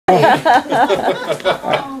You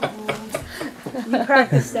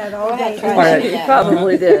practiced that all day. You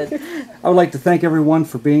probably did. I would like to thank everyone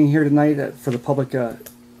for being here tonight for the public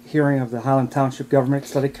hearing of the Highland Township Government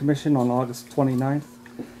Study Commission on August 29th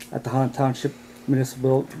at the Highland Township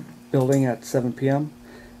Municipal Building at 7 p.m.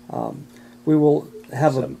 We will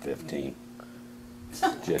have 7:15.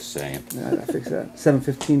 Just saying. I fix that.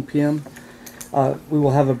 7:15 p.m. We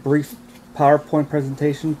will have a brief PowerPoint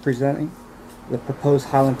presentation presenting the proposed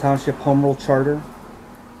Highland Township Home Rule Charter.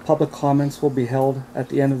 Public comments will be held at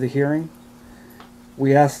the end of the hearing.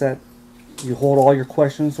 We ask that you hold all your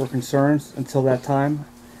questions or concerns until that time,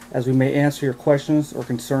 as we may answer your questions or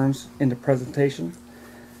concerns in the presentation.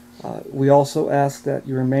 We also ask that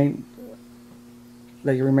you remain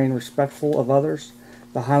respectful of others.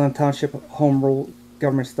 The Highland Township Home Rule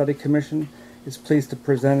Government Study Commission is pleased to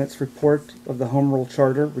present its report of the Home Rule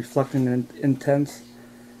Charter, reflecting an intense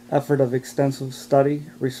effort of extensive study,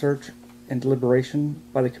 research, and deliberation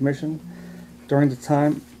by the Commission. During this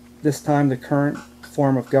time, the current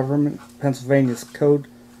form of government, Pennsylvania's Code,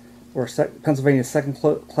 or Pennsylvania's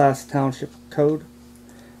Second-Class Township Code,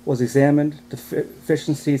 was examined,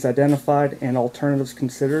 deficiencies identified, and alternatives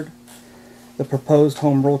considered. The proposed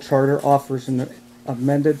Home Rule Charter offers an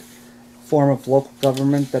amended form of local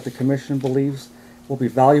government that the Commission believes will be a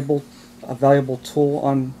valuable tool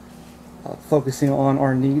on focusing on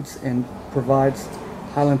our needs, and provides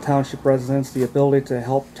Highland Township residents the ability to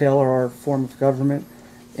help tailor our form of government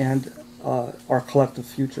and our collective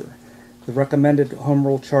future. The recommended Home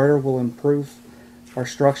Rule Charter will improve our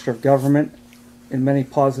structure of government in many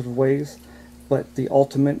positive ways, but the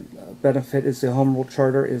ultimate benefit is the Home Rule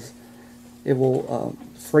Charter it will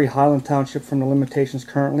free Highland Township from the limitations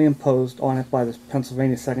currently imposed on it by the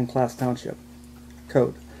Pennsylvania Second-Class Township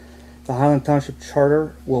Code. The Highland Township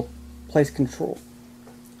Charter will place control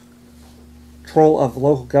of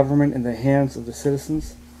local government in the hands of the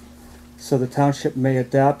citizens, so the township may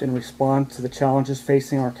adapt and respond to the challenges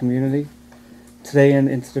facing our community today and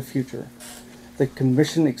into the future. The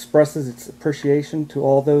Commission expresses its appreciation to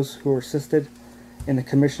all those who assisted in the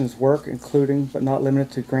Commission's work, including but not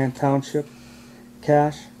limited to Grant Township,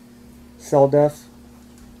 Cash, Seldef,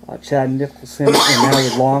 Chad Nicholson, and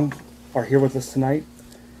Natalie Long are here with us tonight.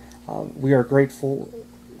 We are grateful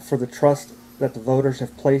for the trust that the voters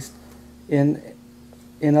have placed in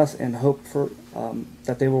us, and hope for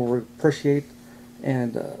that they will appreciate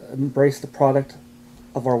and embrace the product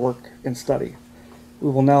of our work and study.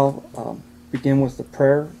 We will now begin with the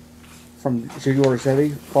prayer from Judy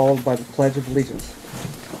Orzetti, followed by the Pledge of Allegiance.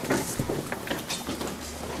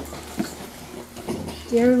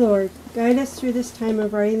 Dear Lord, guide us through this time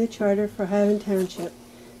of writing the charter for Highland Township.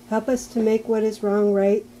 Help us to make what is wrong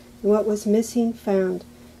right and what was missing found.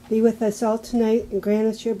 Be with us all tonight and grant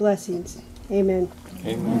us your blessings. Amen.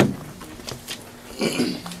 Amen.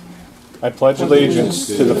 I pledge allegiance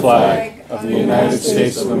to the flag of the United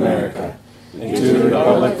States of America and to the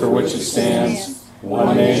republic for which it stands,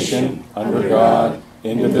 one nation, under God,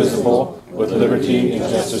 indivisible, with liberty and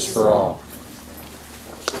justice for all.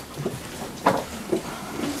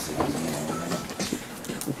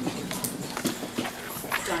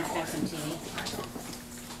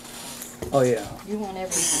 Oh yeah. You want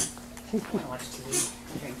everything. I want to watch TV.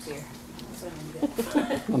 Drinks here. That's what I'm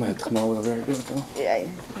good. I'm gonna have to come over there and do it though. Yeah, I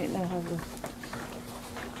right now have the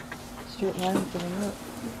straight line coming up.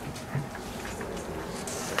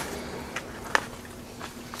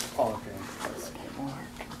 Oh, okay.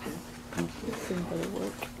 This thing better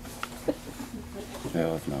work.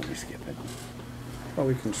 Well, if not, we skip it. Oh,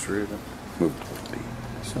 we can straight it. Move to B.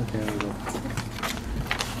 It's okay.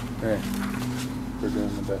 Hey, we're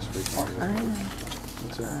doing the best we can do. I know.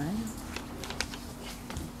 That's it. I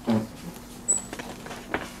know.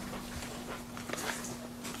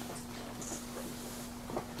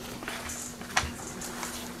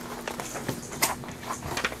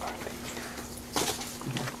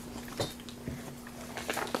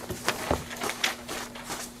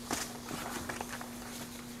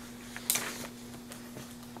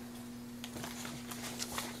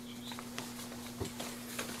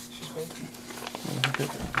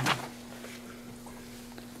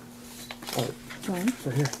 John?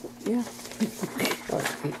 Right here. Yeah.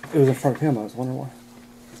 It was in front of him. I was wondering why.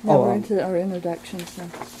 Now we're into our introductions now.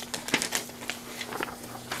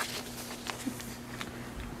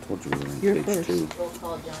 Told you we were in You're page first. 2. Roll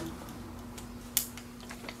call, John.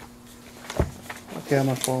 Okay, I'm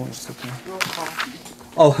not following. Roll call.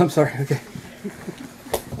 Oh, I'm sorry. Okay.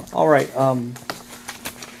 All right. I'd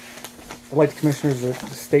like the commissioners to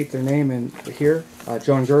state their name and here.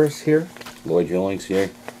 John Gurris here. Lloyd Jillings here.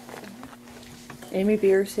 Amy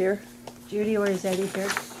Beers here. Judy Orzetti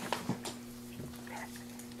here.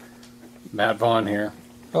 Matt Vaughn here.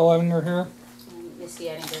 Bill Evner here. Misty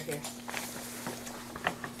Edinger here.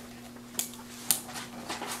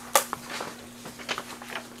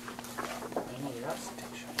 Amy, you're up.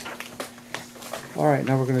 All right,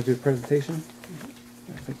 now we're going to do a presentation.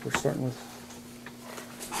 I think we're starting with.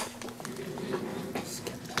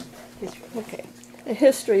 Okay. A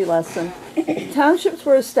history lesson. Townships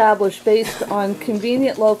were established based on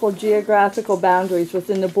convenient local geographical boundaries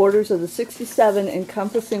within the borders of the 67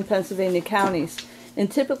 encompassing Pennsylvania counties, and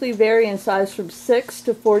typically vary in size from 6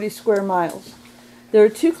 to 40 square miles. There are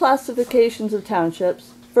two classifications of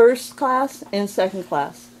townships, first class and second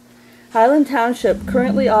class. Highland Township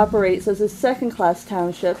currently operates as a second class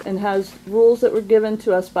township and has rules that were given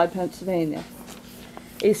to us by Pennsylvania.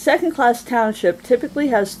 A second class township typically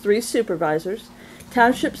has 3 supervisors.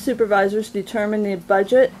 Township supervisors determine the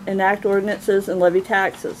budget, enact ordinances, and levy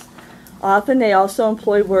taxes. Often they also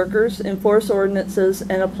employ workers, enforce ordinances,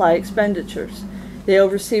 and apply expenditures. They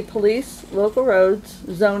oversee police, local roads,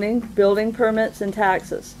 zoning, building permits, and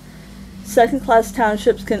taxes. Second-class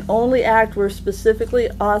townships can only act where specifically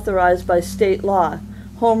authorized by state law.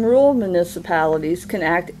 Home rule municipalities can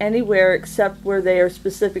act anywhere except where they are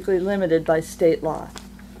specifically limited by state law.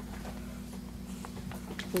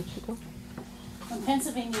 Where'd you go? When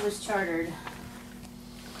Pennsylvania was chartered,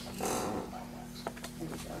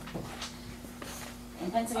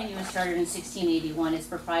 in 1681, its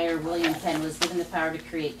proprietor William Penn was given the power to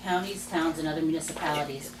create counties, towns, and other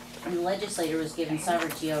municipalities, and the legislator was given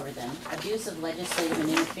sovereignty over them. Abuse of legislative and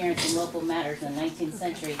interference in local matters in the 19th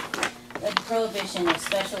century led to prohibition of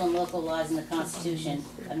special and local laws in the Constitution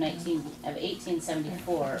of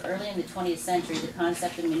 1874. Early in the 20th century, the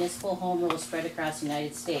concept of municipal home rule spread across the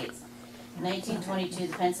United States. In 1922,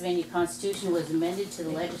 the Pennsylvania Constitution was amended to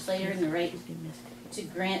the legislature and the right to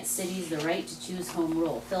grant cities the right to choose home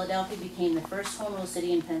rule. Philadelphia became the first home rule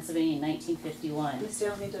city in Pennsylvania in 1951. Misty, I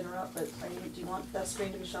don't mean to interrupt, but do you want that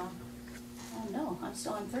screen to be shown? Oh no, I'm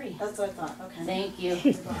still on 3. That's what I thought, okay. Thank you.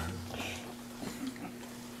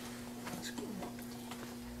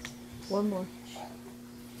 One more.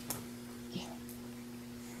 Here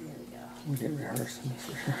we go. We didn't rehearse this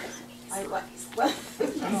for sure. I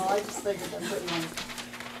just figured I'd put you on.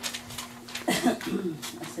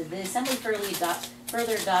 So the Assembly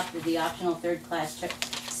further adopted the optional third-class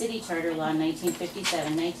city charter law in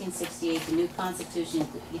 1957. 1968, the new Constitution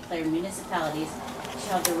declared municipalities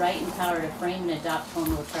shall have the right and power to frame and adopt home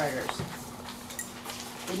rule charters.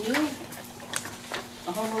 The new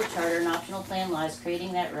home rule charter and optional plan laws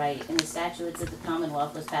creating that right and the statutes of the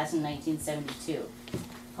Commonwealth was passed in 1972.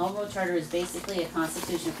 Home rule charter is basically a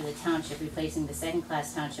constitution for the township, replacing the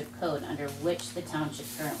second-class township code under which the township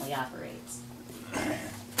currently operates.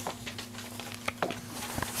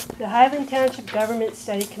 The Highland Township Government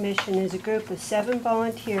Study Commission is a group of 7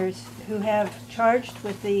 volunteers who have charged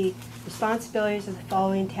with the responsibilities of the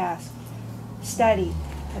following tasks. Study.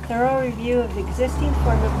 A thorough review of the existing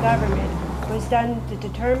form of government was done to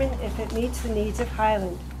determine if it meets the needs of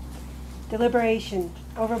Highland. Deliberation.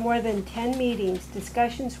 Over more than 10 meetings,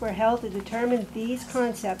 discussions were held to determine these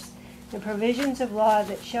concepts and provisions of law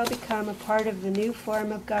that shall become a part of the new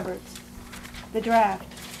form of governance. The draft.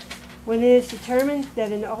 When it is determined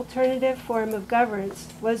that an alternative form of governance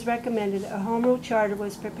was recommended, a Home Rule Charter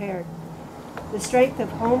was prepared. The strength of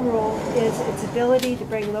Home Rule is its ability to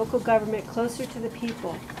bring local government closer to the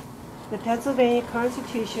people. The Pennsylvania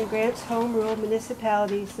Constitution grants Home Rule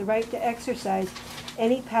municipalities the right to exercise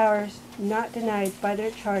any powers not denied by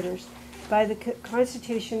their charters, by the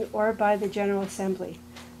Constitution, or by the General Assembly.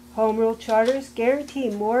 Home Rule charters guarantee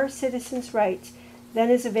more citizens' rights than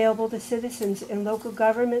is available to citizens in local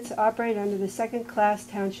governments operate under the second-class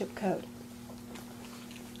township code.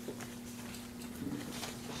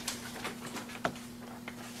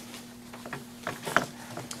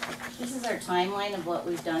 This is our timeline of what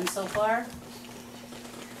we've done so far.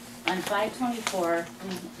 On 5/24,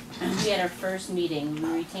 we had our first meeting.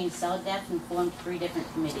 We retained CELDEF and formed 3 different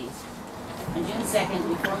committees. On June 2nd,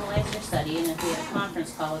 we formalized our study and we had a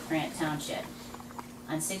conference call with Grant Township.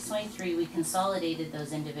 On 6/23, we consolidated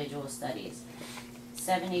those individual studies.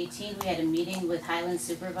 7/18, we had a meeting with Highland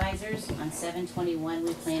supervisors. On 7/21,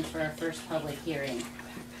 we planned for our first public hearing.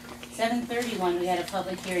 7/31, we had a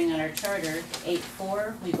public hearing on our charter.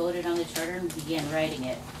 8/4, we voted on the charter and began writing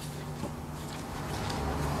it.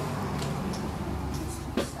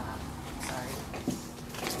 Stop. Sorry.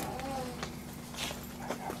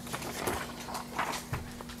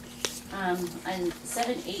 On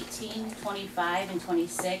 7/18, 25, and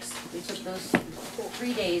 26, we took those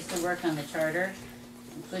 3 days to work on the charter,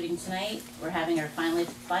 including tonight. We're having our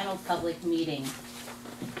final public meeting.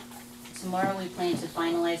 tomorrow we plan to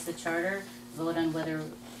finalize the charter, vote on whether,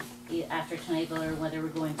 after tonight, vote on whether we're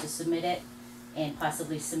going to submit it, and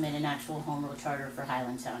possibly submit an actual home rule charter for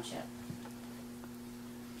Highland Township.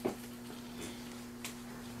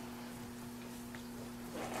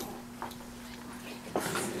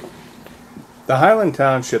 The Highland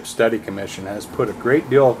Township Study Commission has put a great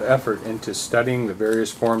deal of effort into studying the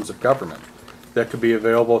various forms of government that could be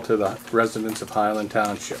available to the residents of Highland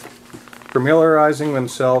Township, familiarizing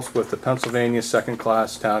themselves with the Pennsylvania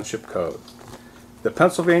Second-Class Township Code, the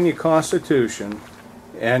Pennsylvania Constitution,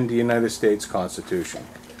 and the United States Constitution.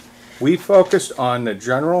 We focused on the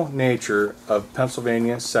general nature of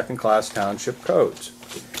Pennsylvania Second-Class Township Codes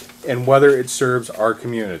and whether it serves our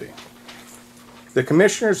community. The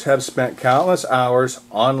commissioners have spent countless hours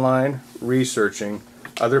online researching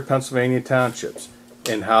other Pennsylvania townships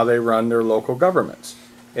and how they run their local governments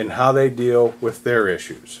and how they deal with their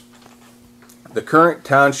issues. The current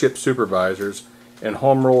township supervisors and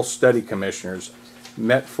home rule study commissioners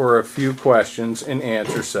met for a few questions and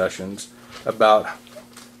answer sessions about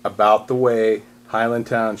the way Highland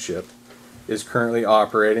Township is currently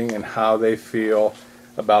operating and how they feel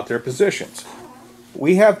about their positions.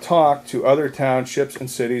 We have talked to other townships and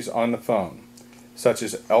cities on the phone, such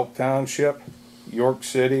as Elk Township, York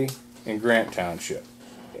City, and Grant Township,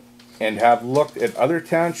 and have looked at other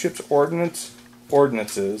townships'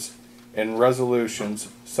 ordinances and resolutions,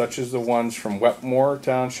 such as the ones from Wetmore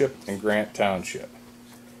Township and Grant Township.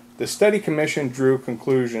 The study commission drew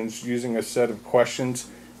conclusions using a set of questions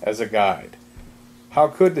as a guide. How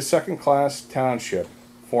could the second-class township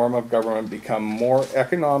form of government become more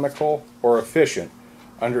economical or efficient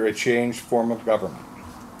under a changed form of government?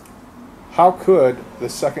 How could the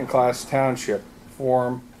second-class township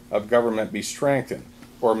form of government be strengthened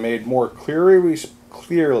or made more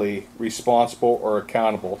clearly responsible or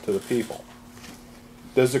accountable to the people?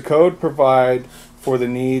 Does the code provide for the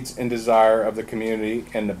needs and desire of the community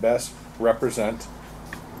and to best represent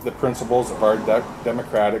the principles of our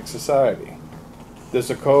democratic society? Does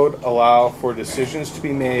the code allow for decisions to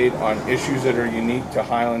be made on issues that are unique to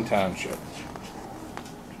Highland Township?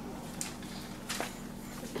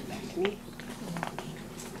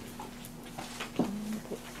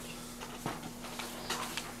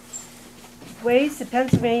 Ways the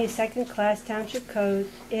Pennsylvania Second-Class Township Code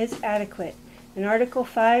is adequate. In Article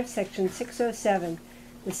 5, Section 607,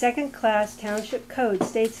 the Second-Class Township Code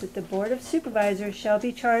states that the Board of Supervisors shall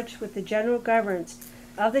be charged with the general governance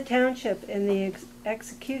of the township and the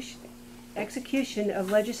execution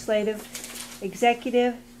of legislative,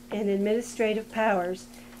 executive, and administrative powers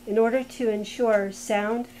in order to ensure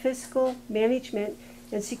sound fiscal management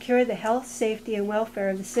and secure the health, safety, and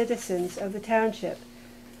welfare of the citizens of the township.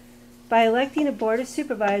 By electing a Board of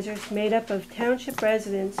Supervisors made up of township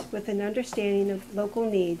residents with an understanding of local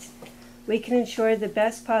needs, we can ensure the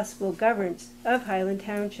best possible governance of Highland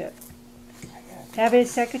Township. Having a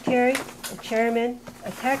secretary, a chairman,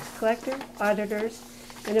 a tax collector, auditors,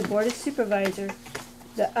 and a Board of Supervisors,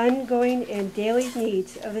 the ongoing and daily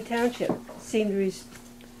needs of the township seemed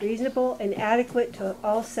reasonable and adequate to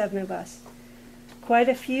all 7 of us. Quite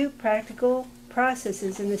a few practical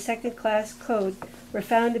processes in the second-class code were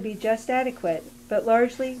found to be just adequate, but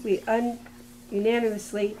largely we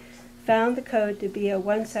unanimously found the code to be a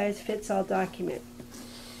one-size-fits-all document.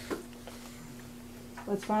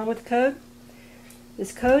 What's wrong with the code?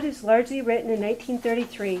 This code is largely written in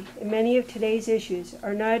 1933, and many of today's issues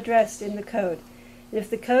are not addressed in the code. And if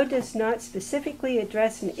the code does not specifically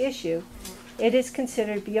address an issue, it is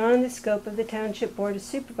considered beyond the scope of the Township Board of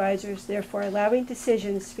Supervisors, therefore allowing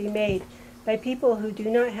decisions to be made by people who do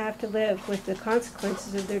not have to live with the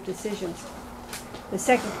consequences of their decisions. The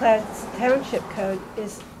second-class township code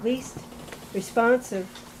is least responsive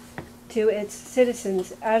to its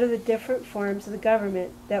citizens out of the different forms of the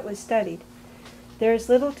government that was studied. There is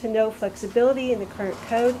little to no flexibility in the current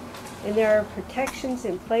code, and there are protections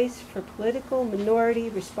in place for political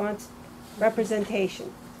minority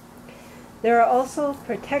representation. There are also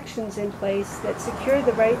protections in place that secure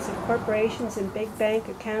the rights of corporations and big bank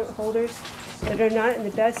account holders that are not in the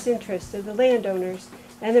best interest of the landowners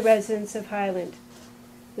and the residents of Highland.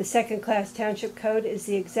 The second-class township code is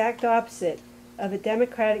the exact opposite of a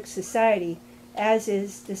democratic society, as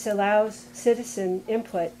is disallows citizen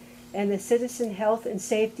input, and the citizen health and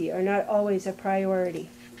safety are not always a priority.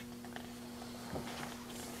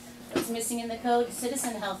 What's missing in the code?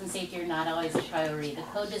 Citizen health and safety are not always a priority. The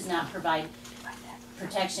code does not provide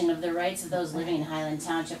protection of the rights of those living in Highland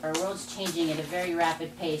Township. Our world's changing at a very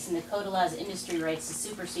rapid pace, and the code allows industry rights to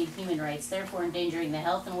supersede human rights, therefore endangering the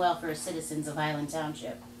health and welfare of citizens of Highland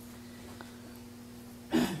Township.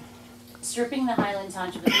 stripping the Highland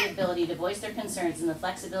Township of the ability to voice their concerns and the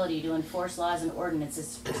flexibility to enforce laws and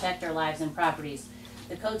ordinances to protect our lives and properties.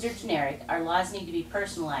 The codes are generic. Our laws need to be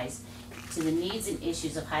personalized to the needs and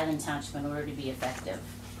issues of Highland Township in order to be effective.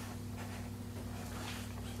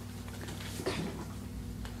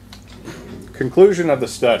 Conclusion of the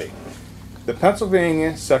study. The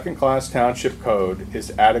Pennsylvania Second-Class Township Code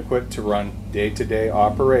is adequate to run day-to-day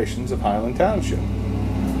operations of Highland Township.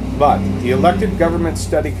 But the Elected Government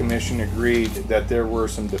Study Commission agreed that there were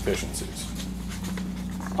some deficiencies.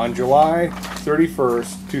 On July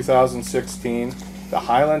 31st, 2016, the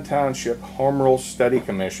Highland Township Home Rule Study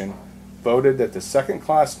Commission voted that the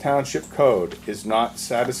Second-Class Township Code is not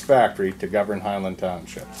satisfactory to govern Highland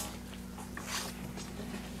Township.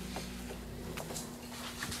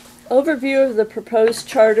 Overview of the proposed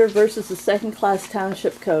charter versus the second-class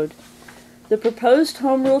township code. The proposed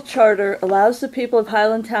Home Rule Charter allows the people of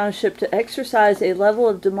Highland Township to exercise a level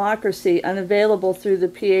of democracy unavailable through the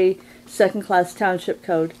PA Second-Class Township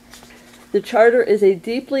Code. The Charter is a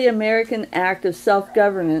deeply American act of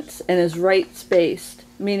self-governance and is rights-based,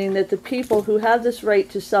 meaning that the people who have this right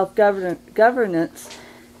to self-governance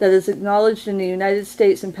that is acknowledged in the United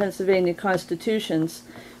States and Pennsylvania Constitutions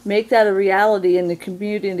make that a reality in the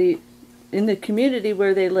community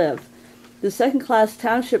where they live. The second-class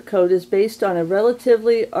township code is based on a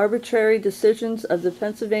relatively arbitrary decisions of the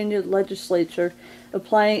Pennsylvania legislature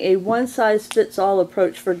applying a one-size-fits-all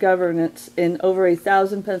approach for governance in over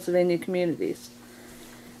 1,000 Pennsylvania communities.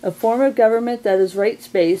 A form of government that is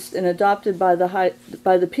rights-based and adopted by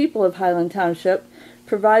the people of Highland Township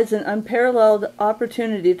provides an unparalleled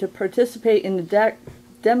opportunity to participate in the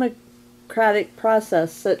democratic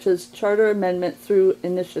process such as charter amendment through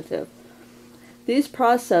initiative. These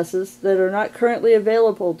processes that are not currently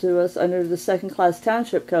available to us under the second-class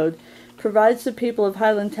township code provides the people of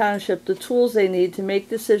Highland Township the tools they need to make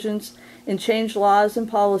decisions and change laws and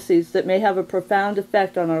policies that may have a profound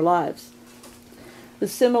effect on our lives. The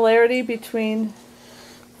similarity between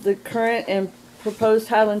the current and proposed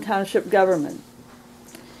Highland Township government.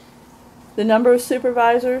 The number of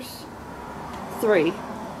supervisors, 3.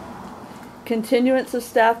 Continuance of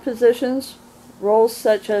staff positions, roles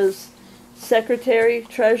such as secretary,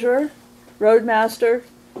 treasurer, roadmaster,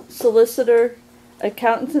 solicitor,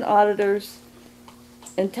 accountants and auditors,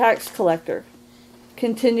 and tax collector.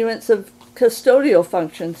 Continuance of custodial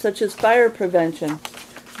functions such as fire prevention,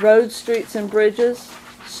 roads, streets and bridges,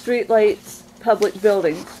 street lights, public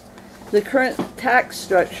buildings. The current tax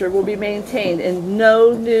structure will be maintained and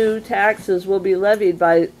no new taxes will be levied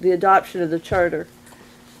by the adoption of the charter.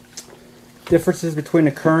 Differences between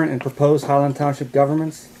the current and proposed Highland Township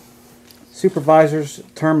governments. Supervisor's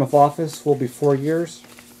term of office will be 4 years.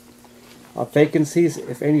 Vacancies.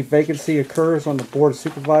 If any vacancy occurs on the Board of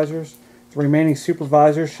Supervisors, the remaining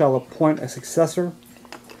supervisors shall appoint a successor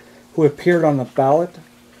who appeared on the ballot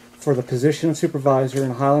for the position of supervisor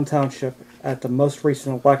in Highland Township at the most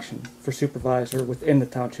recent election for supervisor within the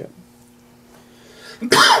township.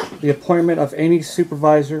 The appointment of any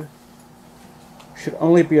supervisor should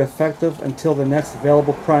only be effective until the next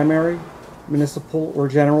available primary, municipal, or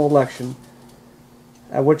general election,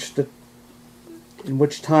 in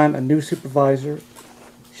which time a new supervisor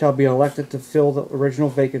shall be elected to fill the original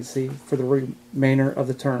vacancy for the remainder of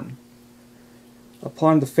the term.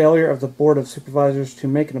 Upon the failure of the Board of Supervisors to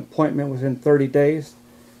make an appointment within 30 days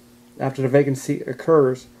after the vacancy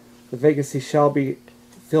occurs, the vacancy shall be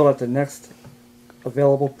filled at the next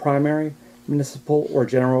available primary, municipal, or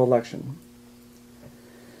general election.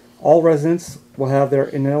 All residents will have their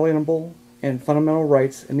inalienable and fundamental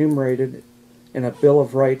rights enumerated in a Bill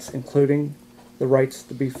of Rights, including the right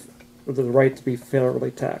to be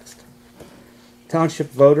fairly taxed.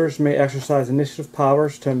 Township voters may exercise initiative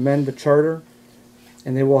powers to amend the charter,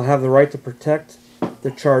 and they will have the right to protect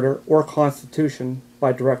the charter or constitution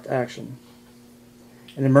by direct action.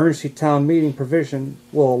 An emergency town meeting provision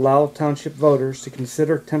will allow township voters to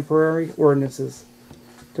consider temporary ordinances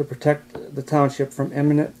to protect the township from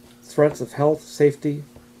imminent threats of health, safety,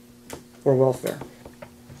 or welfare.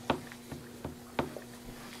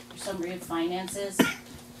 Summary of finances.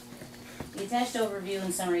 The attached overview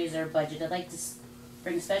and summary is our budget. I'd like to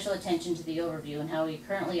bring special attention to the overview and how we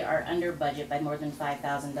currently are under budget by more than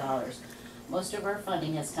 $5,000. Most of our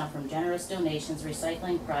funding has come from generous donations,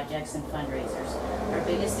 recycling projects, and fundraisers. Our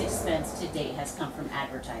biggest expense to date has come from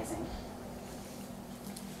advertising.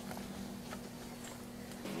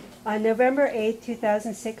 On November 8,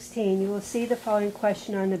 2016, you will see the following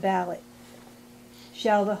question on the ballot.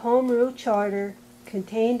 Shall the Home Rule Charter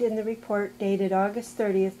contained in the report dated August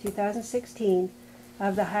 30, 2016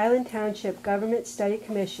 of the Highland Township Government Study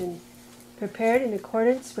Commission prepared in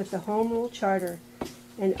accordance with the Home Rule Charter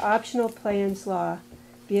and optional plans law,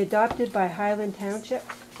 be adopted by Highland Township.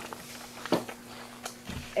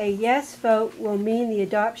 A yes vote will mean the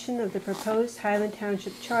adoption of the proposed Highland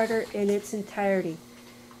Township Charter in its entirety.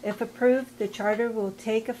 If approved, the charter will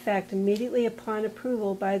take effect immediately upon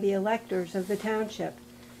approval by the electors of the township.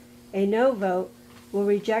 A no vote will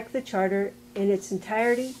reject the charter in its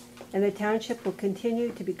entirety, and the township will continue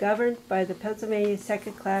to be governed by the Pennsylvania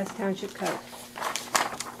Second-Class Township Code.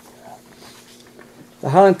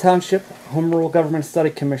 The Highland Township Home Rule Government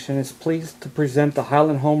Study Commission is pleased to present the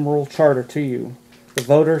Highland Home Rule Charter to you, the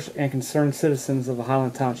voters and concerned citizens of the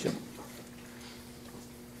Highland Township.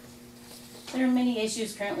 There are many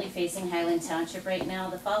issues currently facing Highland Township right now.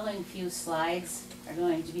 The following few slides are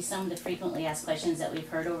going to be some of the frequently asked questions that we've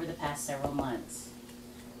heard over the past several months.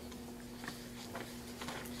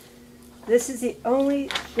 This is only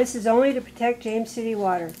to protect James City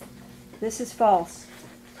water. This is false.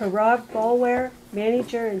 Per Rob Boulware,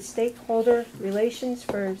 Manager and Stakeholder Relations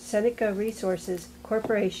for Seneca Resources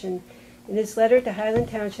Corporation, in his letter to Highland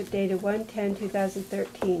Township dated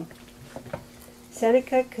 1/10/2013.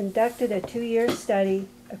 Seneca conducted a 2-year study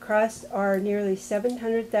across our nearly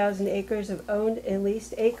 700,000 acres of owned and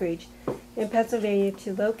leased acreage in Pennsylvania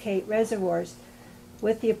to locate reservoirs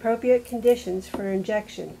with the appropriate conditions for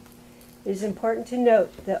injection. It is important to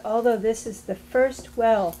note that although this is the first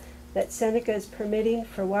well that Seneca is permitting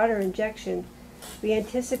for water injection, we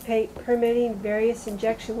anticipate permitting various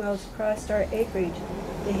injection wells across our acreage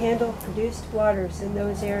to handle produced waters in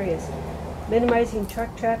those areas, minimizing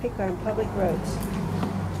truck traffic on public roads.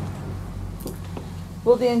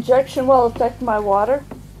 Will the injection well affect my water?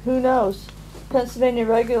 Who knows? Pennsylvania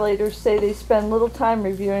regulators say they spend little time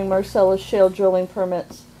reviewing Marcellus shale drilling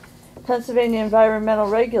permits. Pennsylvania environmental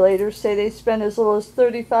regulators say they spend as little as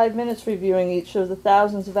 35 minutes reviewing each of the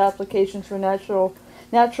thousands of applications for natural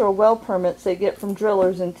well permits they get from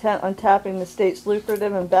drillers intent on tapping the state's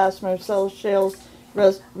lucrative and vast Marcellus shale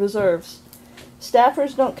reserves.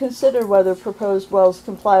 Staffers don't consider whether proposed wells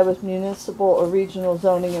comply with municipal or regional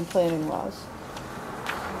zoning and planning laws.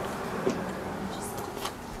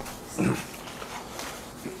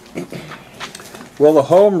 Will the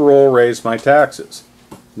home rule raise my taxes?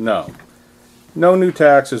 No. No new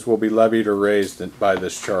taxes will be levied or raised by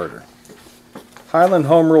this charter. Highland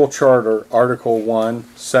Home Rule Charter, Article 1,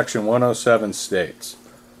 Section 107 states,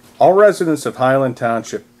 all residents of Highland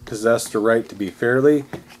Township possess the right to be fairly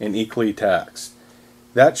and equally taxed.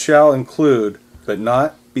 That shall include, but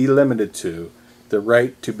not be limited to, the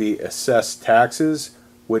right to be assessed taxes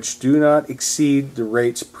which do not exceed the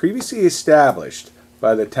rates previously established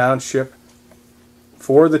by the township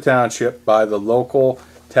for the township by the Local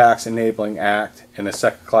Tax Enabling Act and the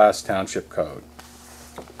Second-Class Township Code.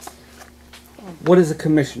 What is a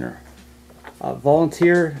commissioner? A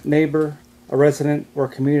volunteer, neighbor, a resident, or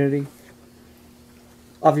community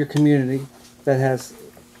of your community that has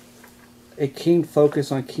a keen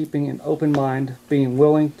focus on keeping an open mind, being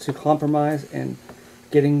willing to compromise, and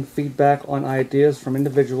getting feedback on ideas from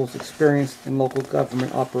individuals experienced in local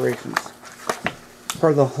government operations.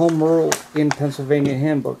 Per the Home Rule in Pennsylvania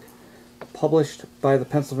Handbook, published by the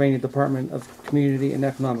Pennsylvania Department of Community and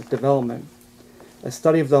Economic Development, a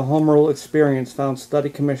study of the Home Rule experience found study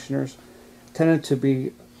commissioners tended to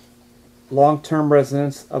be long-term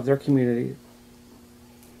residents of their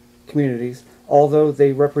communities, although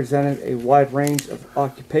they represented a wide range of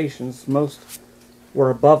occupations. Most were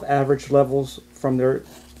above average levels from their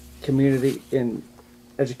community in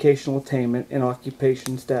educational attainment and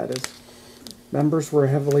occupation status. Members were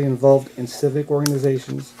heavily involved in civic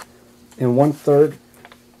organizations, and 1/3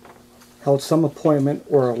 held some appointment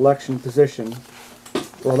or elected position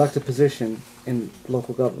in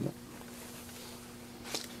local government.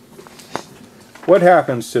 What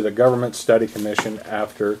happens to the Government Study Commission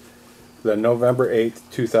after the November 8,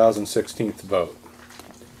 2016 vote?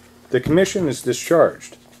 The Commission is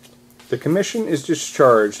discharged. The Commission is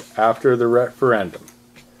discharged after the referendum.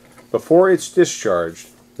 Before it's discharged,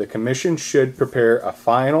 the Commission should prepare a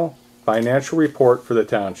final financial report for the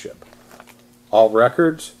township. All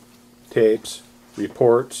records, tapes,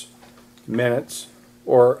 reports, minutes,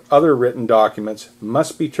 or other written documents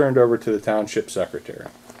must be turned over to the township secretary.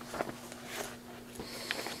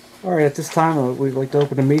 All right, at this time, we'd like to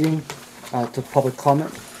open the meeting to public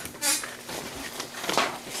comment.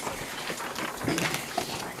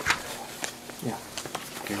 Yeah.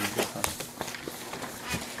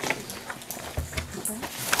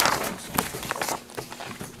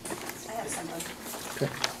 I have someone. Okay.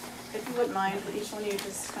 If you wouldn't mind, would each one of you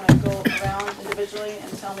just kind of go around individually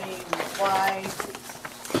and tell me why? I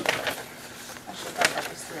should have thought about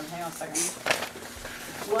this through. hang on a second.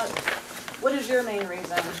 What is your main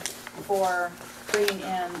reason for bringing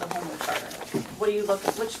in the home rule charter? What do you look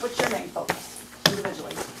at, what's your main focus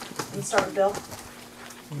individually? Let's start with Bill.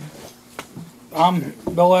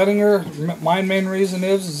 Bill Ettinger. My main reason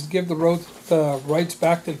is to give the rights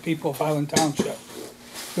back to the people of Highland Township.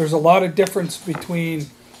 There's a lot of difference between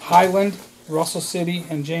Highland, Russell City,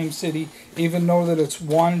 and James City, even though that it's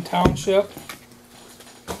one township.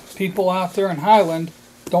 People out there in Highland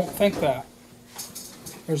don't think that.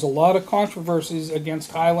 There's a lot of controversies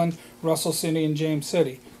against Highland, Russell City, and James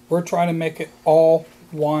City. We're trying to make it all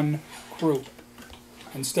one group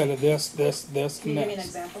instead of this, and Can you give me an this.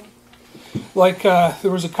 example? Like,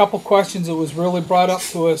 there was a couple questions that was really brought up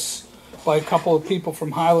to us by a couple of people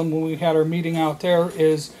from Highland when we had our meeting out there,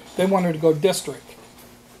 is they wanted to go district.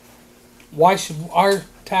 Why should our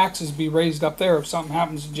taxes be raised up there if something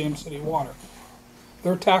happens to James City Water?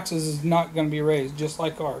 Their taxes is not going to be raised, just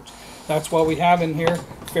like ours. That's why we have in here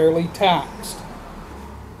fairly taxed.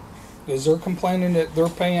 Because they're complaining that they're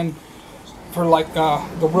paying for like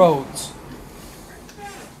the roads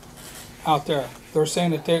out there. They're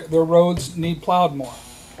saying that their roads need plowed more.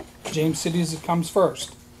 James City's comes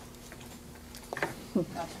first.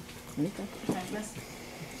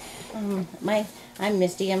 I'm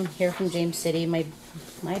Misty. I'm here from James City. My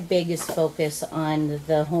biggest focus on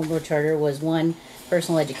the home rule charter was, one,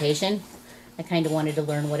 personal education. I kind of wanted to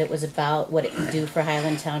learn what it was about, what it could do for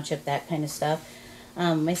Highland Township, that kind of stuff.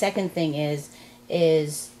 My second thing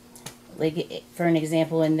is like, for an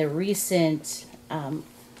example, in the recent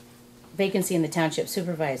vacancy in the township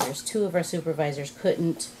supervisors, 2 of our supervisors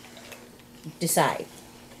couldn't decide.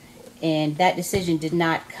 And that decision did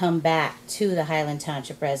not come back to the Highland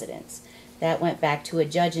Township residents. That went back to a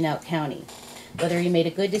judge in Elk County. Whether he made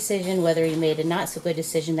a good decision, whether he made a not so good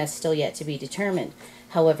decision, that's still yet to be determined.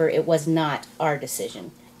 However, it was not our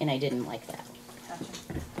decision, and I didn't like that.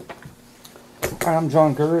 Hi, I'm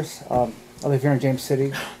John Gers. I live here in James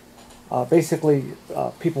City. Basically,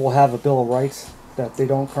 people will have a Bill of Rights that they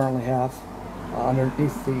don't currently have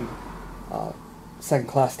underneath the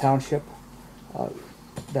second-class township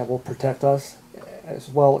that will protect us, as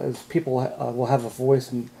well as people will have a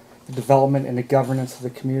voice in the development and the governance of the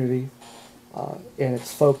community, and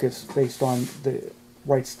its focus based on the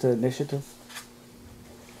rights to initiative.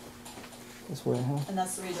 That's what I have. And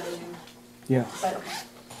that's the reason you, Yeah. but, okay,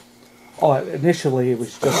 Oh, initially it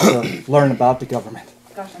was just to learn about the government.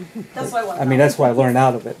 gotcha. That's what I want to I mean, know. that's what I learned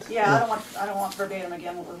out of it. Yeah, I don't want verbatim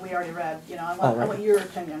again what we already read, you know, I Oh, want right. your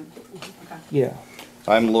opinion. Okay. Yeah.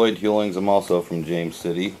 I'm Lloyd Hewlings. I'm also from James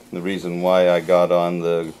City. The reason why I got on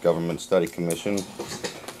the Government Study Commission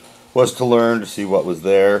was to learn, to see what was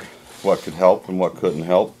there, what could help and what couldn't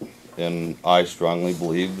help. And I strongly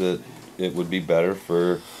believe that it would be better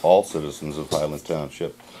for all citizens of Highland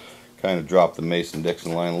Township. Kind of drop the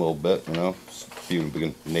Mason-Dixon line a little bit, you know,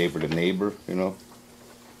 be neighbor to neighbor, you know.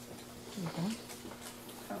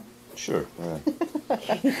 Sure.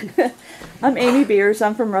 Yeah. I'm Amy Beers.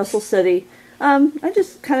 I'm from Russell City. I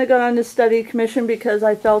just kind of got on the study commission because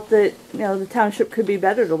I felt that, you know, the township could be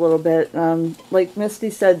bettered a little bit. Like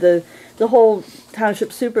Misty said, the whole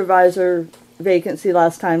township supervisor vacancy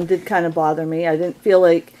last time did kind of bother me. I didn't feel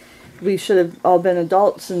like we should have all been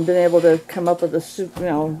adults and been able to come up with a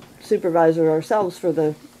supervisor ourselves for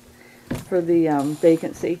the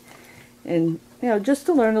vacancy, and just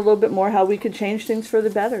to learn a little bit more how we could change things for the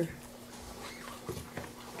better.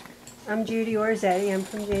 I'm Judy Orzetti. I'm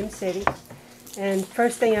from James City. And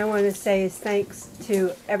first thing I want to say is thanks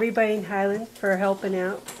to everybody in Highland for helping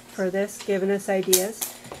out for this, giving us ideas.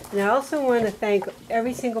 And I also want to thank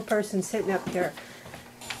every single person sitting up here.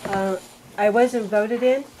 I wasn't voted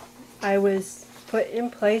in. I was put in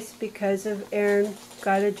place because of Aaron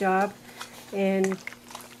got a job, and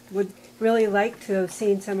would really like to have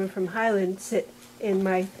seen someone from Highland sit in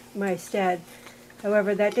my stead.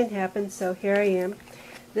 However, that didn't happen, so here I am.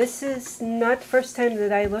 This is not the first time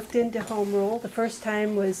that I looked into home rule. The first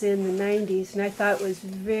time was in the 90s, and I thought it was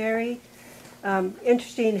very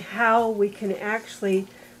interesting how we can actually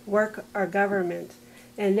work our government.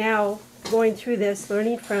 And now, going through this,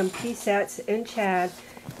 learning from PSATs and Chad,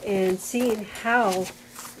 and seeing how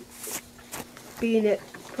being it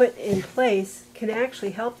put in place can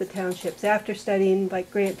actually help the townships. After studying like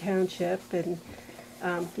Grant Township and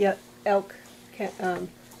Elk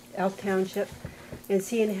Township, and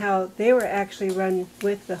seeing how they were actually run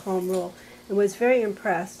with the home rule, and was very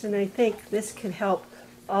impressed. And I think this can help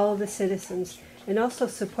all of the citizens and also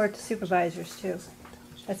support the supervisors too.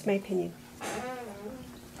 That's my opinion.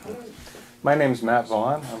 My name's Matt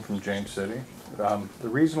Vaughn. I'm from James City. The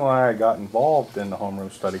reason why I got involved in the Home Rule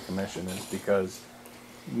Study Commission is because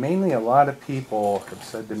mainly a lot of people have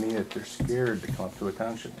said to me that they're scared to come up to a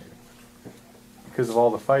township meeting because of all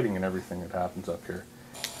the fighting and everything that happens up here.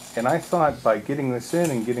 And I thought by getting this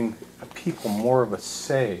in and getting people more of a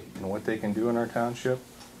say in what they can do in our township,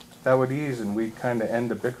 that would ease and we'd kind of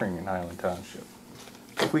end the bickering in Highland Township.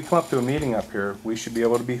 If we come up to a meeting up here, we should be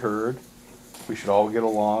able to be heard. We should all get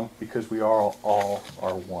along because we all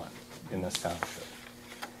are one in this township.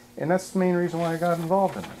 And that's the main reason why I got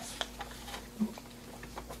involved in this.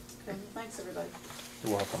 Okay, thanks, everybody.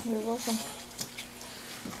 You're welcome. You're welcome.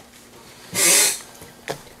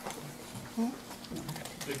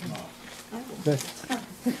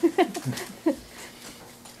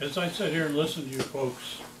 As I sit here and listen to you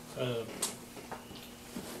folks,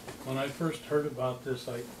 when I first heard about this,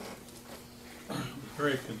 I was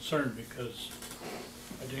very concerned because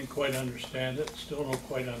I didn't quite understand it, still don't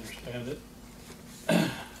quite understand it.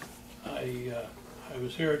 I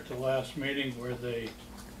was here at the last meeting where they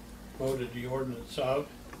voted the ordinance out,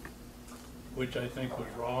 which I think was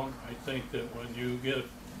wrong. I think that when you give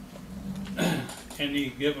any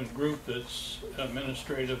given group that's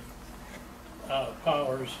administrative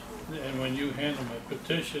powers, and when you hand them a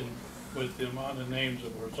petition with the amount of names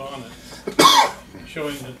that was on it,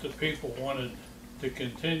 showing that the people wanted to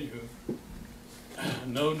continue,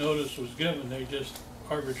 no notice was given, they just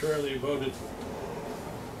arbitrarily voted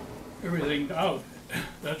everything out.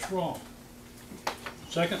 That's wrong.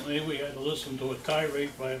 Secondly, we had to listen to a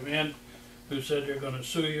tirade by a man who said they're going to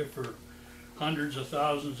sue you for hundreds of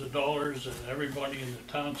thousands of dollars and everybody in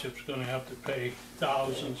the township's going to have to pay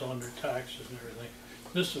thousands on their taxes and everything.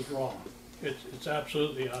 This is wrong. It's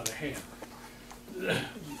absolutely out of hand.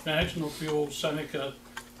 National Fuel, Seneca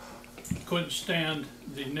couldn't stand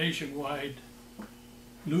the nationwide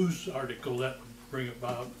news article that would bring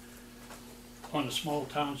about on a small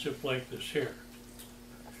township like this here.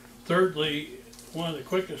 Thirdly, one of the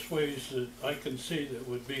quickest ways that I can see that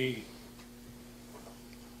would be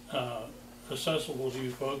accessible to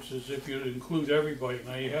you folks is if you'd include everybody.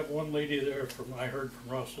 Now you have one lady there from, I heard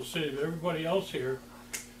from Russell City, but everybody else here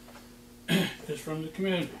is from the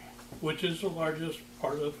community, which is the largest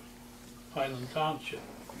part of Highland Township.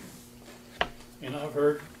 And I've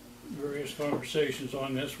heard various conversations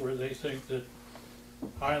on this where they think that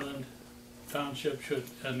Highland Township should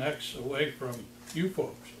annex away from you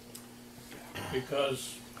folks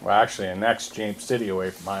because Well, actually, annex James City away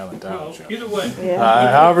from Highland Township. either way.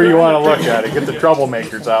 However you want to look at it, get the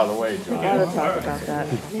troublemakers out of the way, John. Gotta talk about that.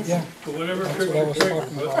 Yeah, But whatever That's trigger what I was trigger,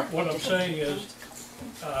 talking but about. what I'm saying is,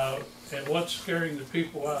 and what's scaring the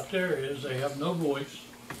people out there is they have no voice.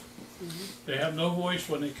 They have no voice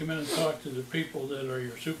when they come in and talk to the people that are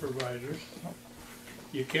your supervisors.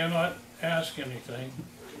 You cannot ask anything.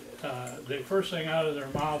 The first thing out of their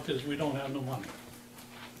mouth is, we don't have no money.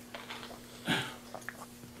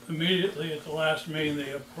 Immediately at the last meeting,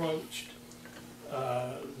 they approached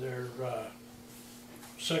their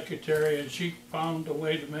secretary, and she found a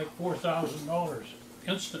way to make $4,000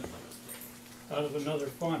 instantly out of another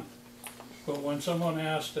fund. But when someone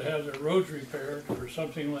asks to have their roads repaired or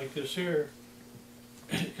something like this here,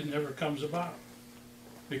 it never comes about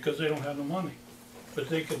because they don't have the money. But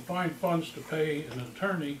they can find funds to pay an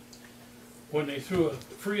attorney when they threw a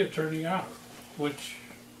free attorney out, which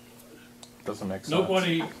Doesn't make sense.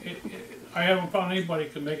 nobody, I haven't found anybody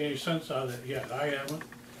can make any sense out of it yet. I haven't.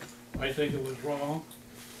 I think it was wrong.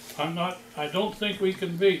 I don't think we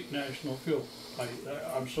can beat National Fuel.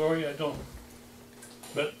 I'm sorry, I don't.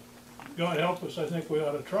 But God help us, I think we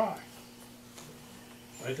ought to try.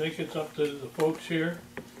 I think it's up to the folks here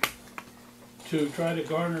to try to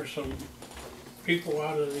garner some people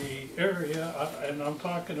out of the area, and I'm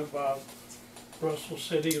talking about Russell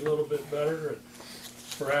City a little bit better, and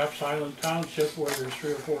perhaps Highland Township where there's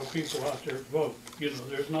 3 or 4 people out there to vote. You know,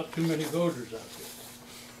 there's not too many voters out there.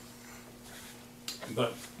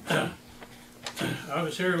 But I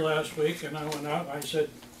was here last week and I went out and I said,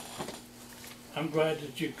 I'm glad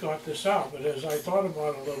that you got this out, but as I thought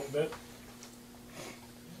about it a little bit,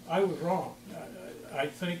 I was wrong. I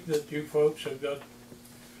think that you folks have got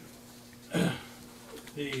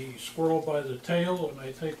the squirrel by the tail, and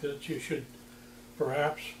I think that you should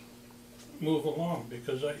perhaps move along,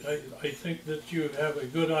 because I think that you have a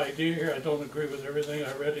good idea here. I don't agree with everything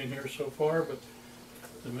I read in here so far, but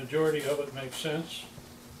the majority of it makes sense.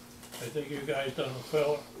 I think you guys done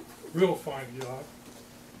a real fine job.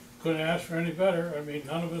 Couldn't ask for any better. I mean,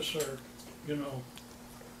 none of us are, you know,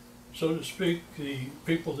 so to speak, the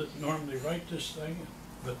people that normally write this thing,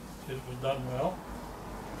 but it was done well.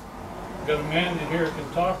 Got a man in here who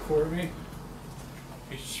can talk for me.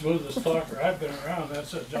 He's the smoothest talker I've been around.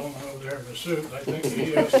 That's that gentleman over there in the suit. I think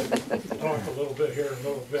he has to talk a little bit here, a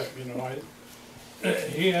little bit, you know.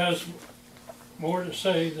 He has more to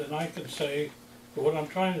say than I can say. But what I'm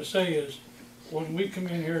trying to say is, when we come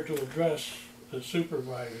in here to address the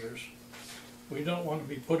supervisors, we don't want to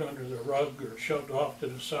be put under the rug or shoved off to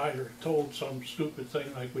the side or told some stupid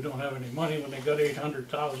thing like we don't have any money when they got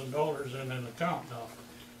 $800,000 in an account now.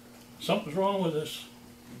 Something's wrong with this.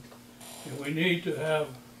 And we need to have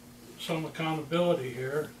some accountability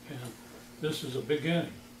here, and this is a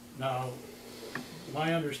beginning. Now,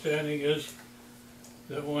 my understanding is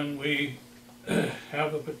that when we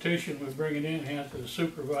have a petition, we bring it in, hand it to the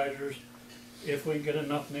supervisors. If we can get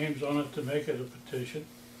enough names on it to make it a petition,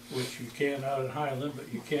 which you can out at Highland,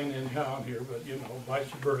 but you can in town here, but you know,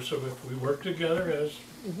 vice versa, if we work together, as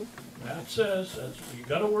Matt says, you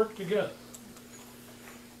gotta work together.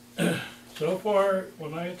 So far,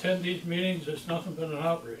 when I attend these meetings, it's nothing but an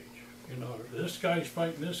outrage. You know, this guy's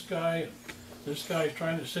fighting this guy, and this guy's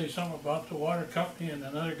trying to say something about the water company, and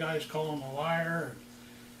another guy's calling him a liar.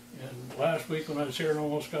 And last week when I was here and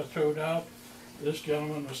almost got thrown out, this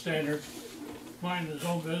gentleman was standing there minding his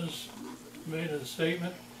own business, made a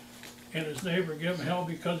statement, and his neighbor gave him hell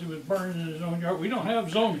because he was burning in his own yard. We don't have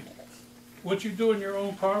zoning. What you do in your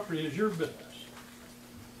own property is your business.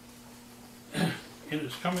 And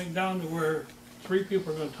it's coming down to where three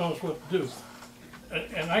people are going to tell us what to do.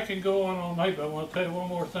 And I can go on all night, but I want to tell you one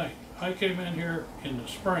more thing. I came in here in the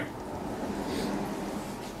spring,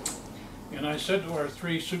 and I said to our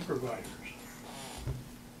three supervisors,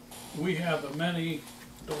 we have many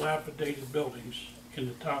dilapidated buildings in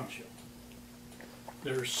the township.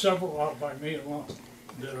 There are several out by me alone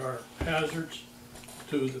that are hazards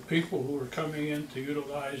to the people who are coming in to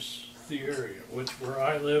utilize the area, which where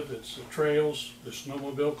I live, it's the trails, the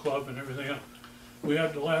snowmobile club, and everything else. We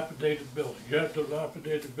have dilapidated buildings. You have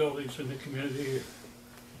dilapidated buildings in the community here.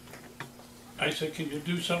 I said, can you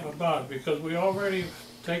do something about it? Because we already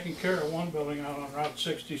taken care of one building out on Route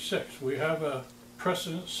 66. We have a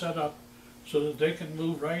precedent set up so that they can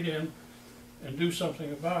move right in and do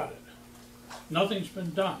something about it. Nothing's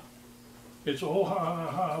been done. It's oh ha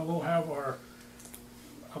ha ha, we'll have our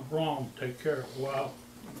Brom take care of it. Well,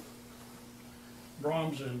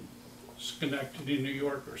 Brom's in Schenectady, New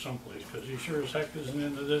York or someplace, because he sure as heck isn't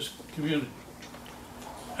into this community.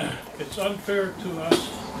 It's unfair to us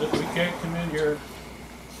that we can't come in here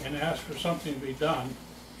and ask for something to be done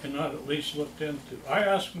and not at least looked into. I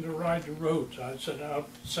asked them to ride the roads. I said out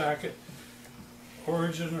Sackett,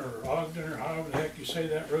 Origin or Ogden or however the heck you say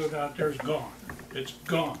that road out there is gone. It's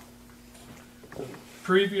gone. The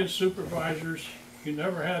previous supervisors, you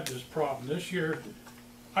never had this problem. This year,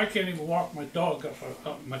 I can't even walk my dog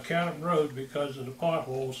up Macadam Road because of the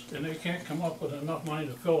potholes, and they can't come up with enough money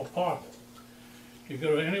to fill a pothole. You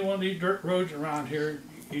go to any one of these dirt roads around here,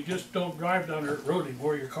 you just don't drive down dirt road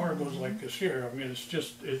anymore. Your car goes like this here. I mean,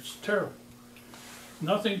 it's terrible.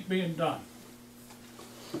 Nothing's being done.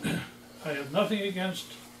 I have nothing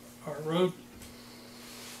against our road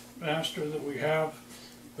master that we have,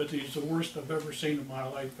 but he's the worst I've ever seen in my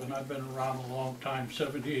life, and I've been around a long time,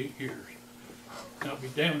 78 years. And I'll be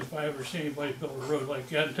damned if I ever see anybody build a road like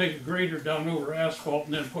that and take a grader down over asphalt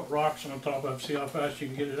and then put rocks on top of it, see how fast you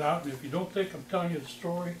can get it out. And if you don't think I'm telling you the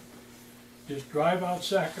story, just drive out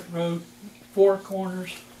Sackett Road, four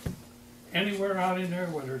corners, anywhere out in there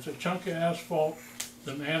where there's a chunk of asphalt,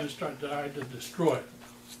 the man has tried to destroy it.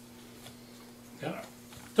 And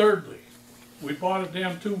thirdly, we bought a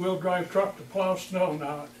damn two-wheel drive truck to plow snow.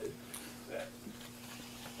 Now,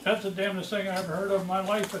 that's the damnedest thing I ever heard of in my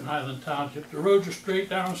life in Highland Township. The roads are straight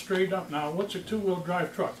down, straight up. Now, what's a two-wheel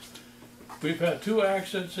drive truck? We've had 2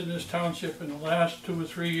 accidents in this township in the last 2 or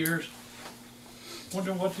 3 years.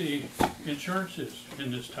 Wonder what the insurance is in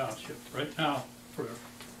this township right now for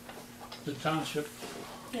the township.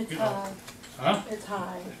 It's high. Huh? It's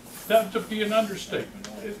high. That would be an understatement.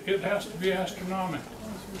 It has to be astronomical.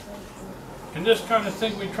 And this kind of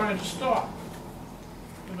thing we're trying to stop.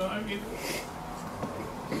 You know, I mean,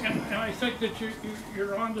 and I think that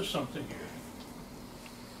you're onto something here.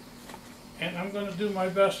 And I'm going to do my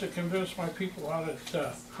best to convince my people out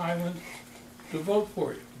at Highland to vote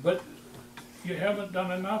for you. But you haven't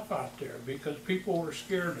done enough out there because people are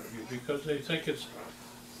scared of you because they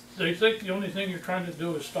think the only thing you're trying to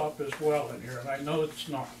do is stop this well in here, and I know it's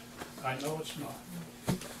not. I know it's not.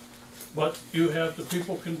 But you have the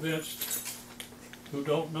people convinced who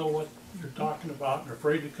don't know what you're talking about and are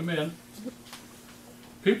afraid to come in.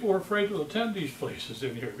 People are afraid to attend these places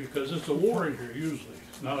in here because it's a war in here usually.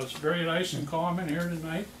 Now it's very nice and calm in here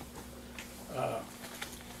tonight.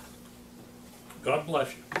 God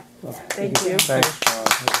bless you. Thank you. Thanks, John.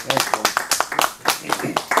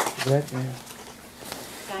 That, yeah.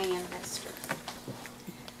 Diane Hester.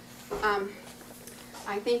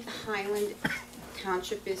 I think the Highland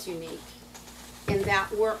Township is unique in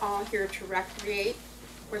that we're all here to recreate.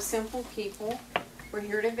 We're simple people. We're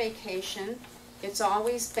here to vacation. It's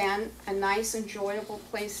always been a nice, enjoyable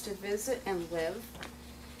place to visit and live.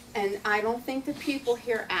 And I don't think the people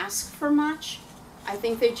here ask for much. I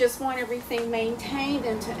think they just want everything maintained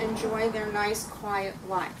and to enjoy their nice, quiet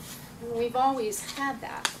life. And we've always had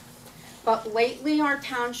that. But lately our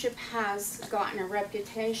township has gotten a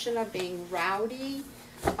reputation of being rowdy,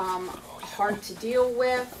 hard to deal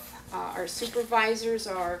with. Our supervisors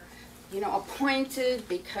are, appointed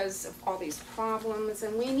because of all these problems,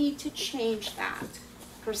 and we need to change that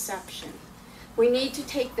perception. We need to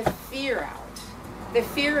take the fear out. The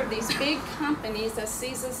fear of these big companies that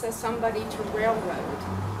sees us as somebody to railroad.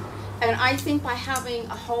 And I think by having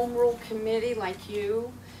a home rule committee like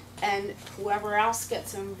you and whoever else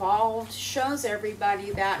gets involved shows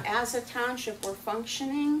everybody that as a township we're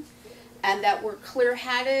functioning and that we're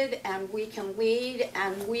clear-headed and we can lead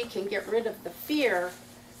and we can get rid of the fear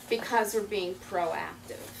because we're being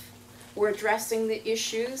proactive. We're addressing the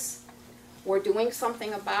issues, we're doing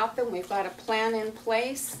something about them, we've got a plan in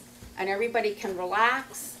place, and everybody can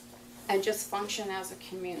relax and just function as a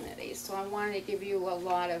community. So I wanted to give you a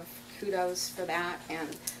lot of kudos for that,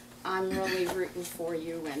 and I'm really rooting for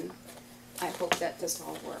you, and I hope that this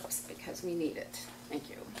all works because we need it. Thank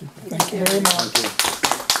you. Thank you very much.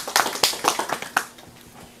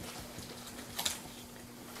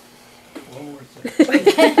 One more thing.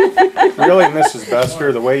 Really, Mrs.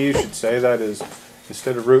 Bester, the way you should say that is,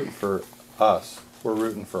 instead of rooting for us, we're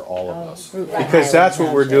rooting for all of us. Because that's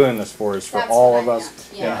what we're doing this for, is for That's all what of I us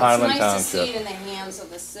meant. in Yeah, Highland it's nice to see it Township. in the hands of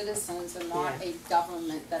the citizens and not a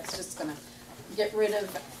government that's just gonna get rid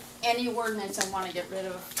of any ordinance and wanna get rid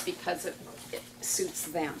of because it suits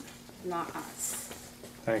them, not us.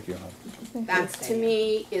 Thank you, hon. That, to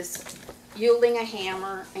me, is yielding a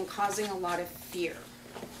hammer and causing a lot of fear.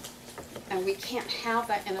 And we can't have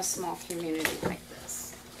that in a small community like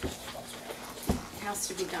this. It has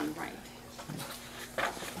to be done right.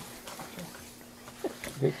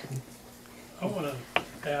 I want to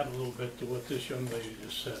add a little bit to what this young lady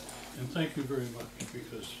just said, and thank you very much,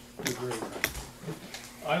 because you're very right.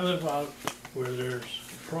 I live out where there's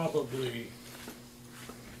probably,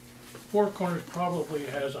 Four Corners probably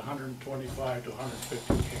has 125 to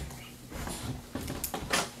 150 camps.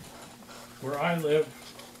 Where I live,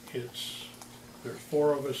 there's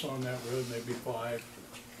 4 of us on that road, maybe 5,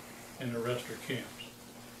 and the rest are camps.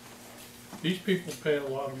 These people pay a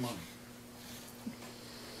lot of money,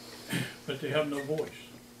 but they have no voice.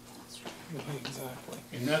 Exactly.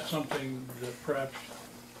 And that's something that perhaps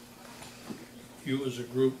you as a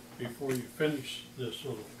group, before you finish this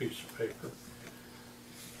little piece of paper,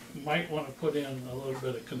 might want to put in a little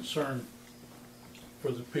bit of concern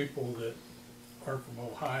for the people that are from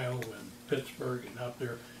Ohio and Pittsburgh and out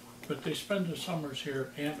there, but they spend the summers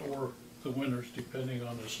here and or the winters, depending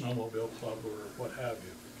on the snowmobile club or what have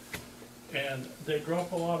you. And they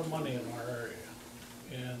drop a lot of money in our area.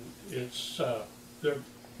 And it's, they're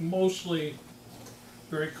mostly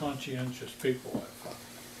very conscientious people, I find.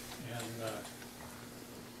 And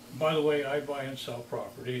by the way, I buy and sell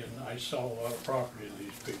property, and I sell a lot of property to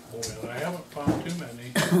these people, and I haven't found too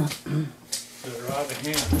many that are out of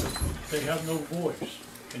hand. They have no voice,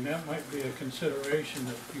 and that might be a consideration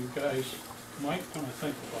that you guys might want to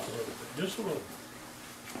think about a little bit, just a little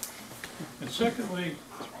bit. And secondly,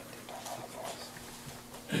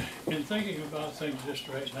 in thinking about things just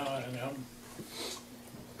right now, and I'm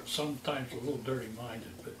sometimes a little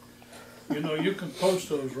dirty-minded, but you can post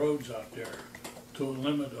those roads out there to a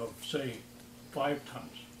limit of, say, 5 tons.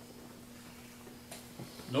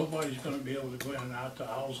 Nobody's going to be able to go in and out to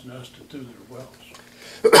Owl's Nest to do their wells.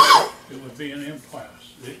 It would be an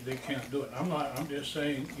impasse. They can't do it. I'm just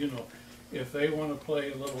saying, if they want to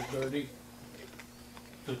play a little dirty,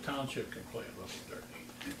 the township can play a little dirty.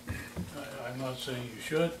 I'm not saying you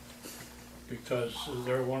should, because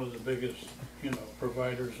they're one of the biggest,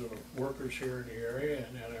 providers of workers here in the area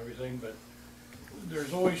and everything, but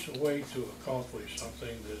there's always a way to accomplish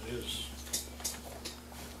something that is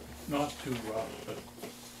not too rough, but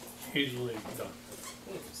easily done.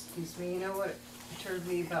 Excuse me, you know what turned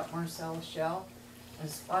me about Marcellus Shell? I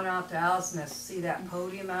was on out to Owl's Nest, see that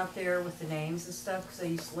podium out there with the names and stuff, because I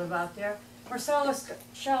used to live out there. Marcellus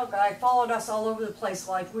Shell guy followed us all over the place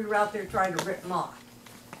like we were out there trying to rip him off.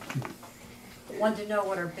 Wanted to know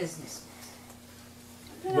what our business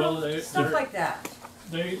was. Well, Stuff like that.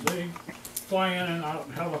 They fly in and out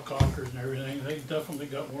in helicopters and everything, they definitely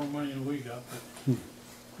got more money than we got, but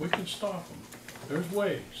we can stop them. There's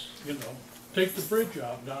ways, you know. Take the bridge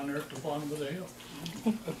out down there at the bottom of the hill.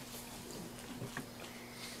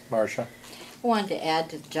 Marcia? I wanted to add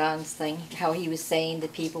to John's thing, how he was saying the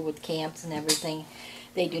people with camps and everything,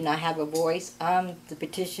 they do not have a voice. The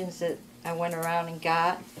petitions that I went around and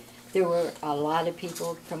got, there were a lot of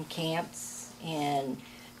people from camps and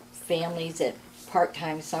families at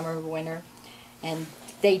part-time, summer, winter, and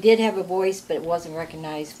they did have a voice, but it wasn't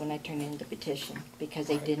recognized when I turned in the petition because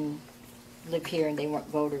they didn't live here and they weren't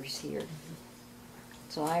voters here.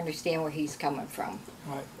 So I understand where he's coming from.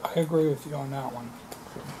 I agree with you on that one.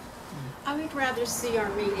 I would rather see our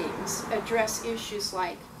meetings address issues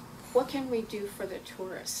like, what can we do for the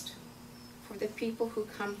tourist, for the people who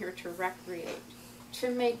come here to recreate, to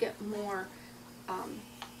make it more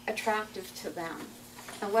attractive to them,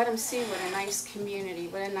 and let them see what a nice community,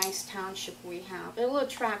 what a nice township we have. It'll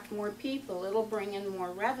attract more people, it'll bring in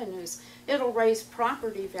more revenues, it'll raise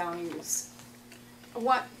property values.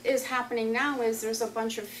 What is happening now is there's a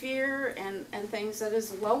bunch of fear and things that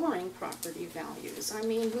is lowering property values. I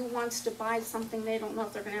mean, who wants to buy something they don't know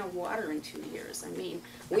if they're going to have water in 2 years? I mean,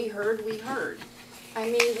 we heard. I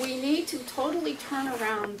mean, we need to totally turn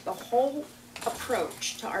around the whole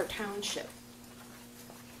approach to our township.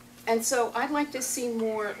 And so I'd like to see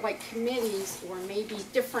more like committees or maybe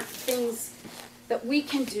different things that we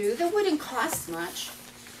can do that wouldn't cost much,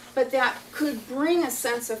 but that could bring a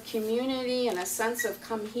sense of community and a sense of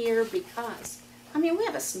come here because, I mean, we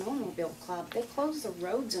have a snowmobile club. They close the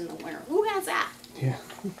roads in the winter. Who has that? Yeah.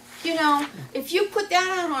 You know, if you put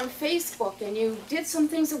that out on Facebook and you did some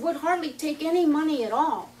things that would hardly take any money at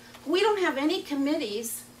all, we don't have any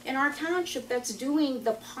committees in our township that's doing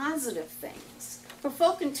the positive things. We're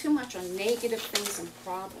focusing too much on negative things and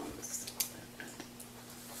problems.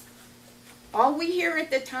 All we hear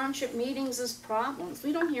at the township meetings is problems.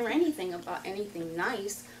 We don't hear anything about anything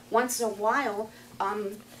nice. Once in a while,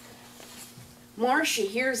 Marcia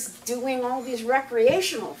here's doing all these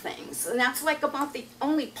recreational things, and that's like about the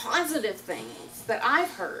only positive things that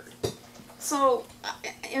I've heard. So,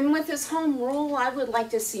 and with this home rule, I would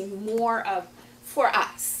like to see more of, for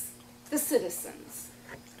us, the citizens,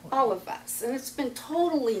 all of us, and it's been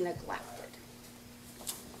totally neglected.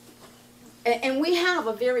 And we have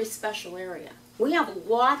a very special area. We have a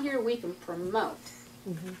lot here we can promote.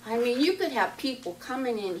 I mean, you could have people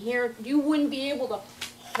coming in here, you wouldn't be able to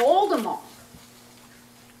hold them all.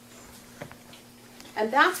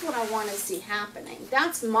 And that's what I want to see happening.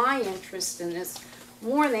 That's my interest in this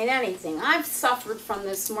more than anything. I've suffered from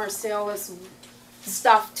this Marcellus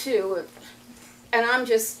stuff too, and I'm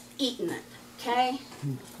just eating it, okay?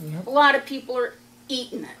 A lot of people are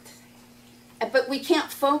eating it. But we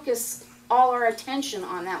can't focus all our attention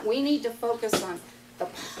on that. We need to focus on the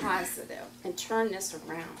positive and turn this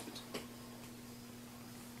around.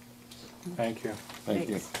 Thank you. Thank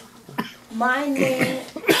you. My main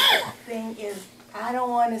thing is I don't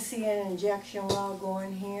want to see an injection well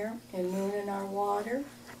going here and ruining our water.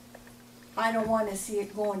 I don't want to see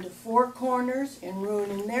it going to Four Corners and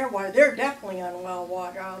ruining their water. They're definitely on well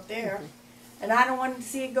water out there. And I don't want to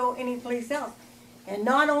see it go anyplace else. And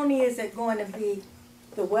not only is it going to be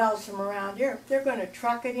the wells from around here, they're going to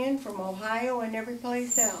truck it in from Ohio and every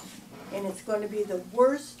place else. And it's going to be the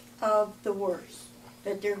worst of the worst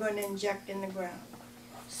that they're going to inject in the ground.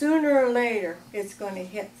 Sooner or later, it's going to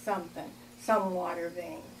hit something, some water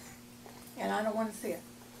veins. And I don't want to see it.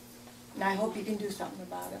 And I hope you can do something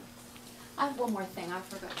about it. I have one more thing I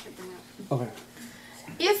forgot to bring up. Okay.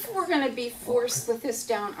 If we're going to be forced with this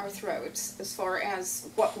down our throats, as far as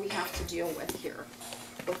what we have to deal with here,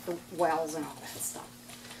 with the wells and all that stuff,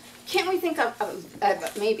 can't we think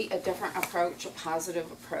of maybe a different approach, a positive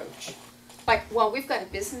approach? Like, well, we've got a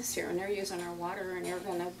business here, and they're using our water, and they're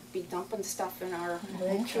going to be dumping stuff in our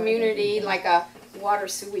community, like a water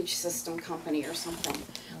sewage system company or something.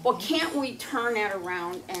 Well, can't we turn that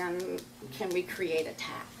around, and can we create a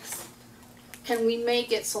tax? Can we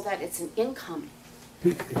make it so that it's an income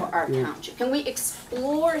for our township? Can we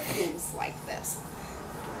explore things like this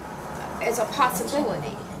as a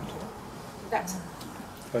possibility? That's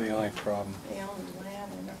the only problem. They own the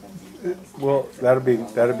land and everything. Well, that'd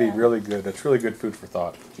be really good. That's really good food for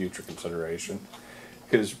thought, future consideration.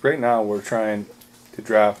 Because right now we're trying to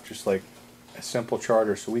draft just like a simple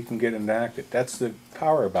charter so we can get enacted. That's the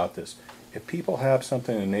power about this. If people have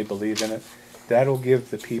something and they believe in it, that'll give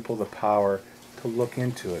the people the power to look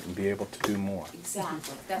into it and be able to do more.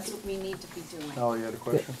 exactly. That's what we need to be doing. Oh, you had a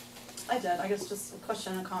question? I did, I guess just a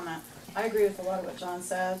question and comment. I agree with a lot of what John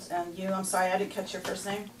said, and you, I'm sorry, I didn't catch your first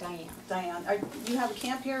name? Diane. Diane, you have a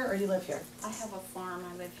camp here, or you live here? I have a farm,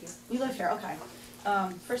 I live here. You live here, okay.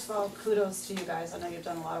 First of all, kudos to you guys, I know you've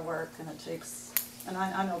done a lot of work, and it takes, and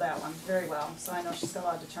I know that one very well, so I know she's got a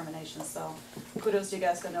lot of determination, so kudos to you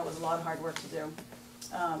guys, 'cause I know it was a lot of hard work to do.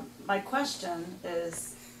 My question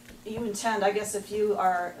is, you intend, I guess if you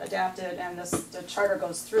are adapted and the charter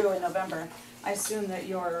goes through in November, I assume that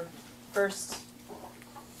your first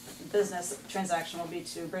business transaction will be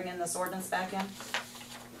to bring in this ordinance back in?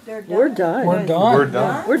 We're done. We're done. We're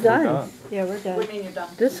done. We're done. Yeah, we're What done. do you mean you're done?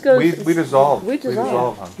 This goes. We dissolved. We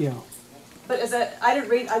dissolved. Hon. Yeah. But is it, I didn't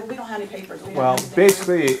read, we don't have any papers. We don't Well, have anything.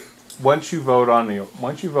 basically, once you vote on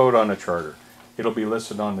a charter, it'll be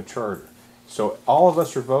listed on the charter. So all of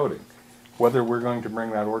us are voting, whether we're going to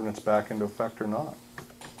bring that ordinance back into effect or not.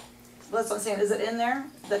 That's what I'm saying, is it in there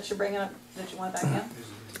that you're bringing up, that you want it back in?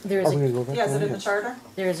 There's Are we a, gonna go back Yeah, to is it that? in the charter?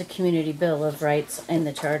 there is a community bill of rights in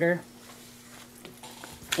the charter.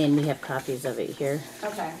 And we have copies of it here.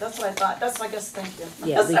 Okay, that's what I thought, that's what I guess, thank you.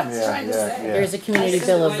 Yeah, That's we- what I was trying to say. There's a community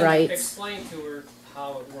bill of rights. Explain to her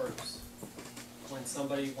how it works when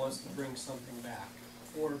somebody wants to bring something back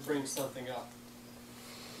or bring something up.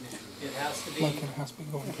 It has to be. Like it has to be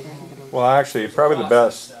going to. Well, actually, probably the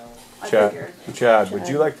best, I Chad, figured. Chad, would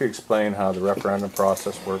you like to explain how the referendum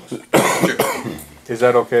process works? Is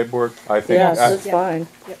that okay, Board? I think. Yes, that's fine.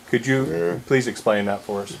 Could you please explain that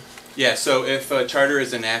for us? Yeah, so if a charter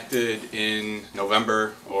is enacted in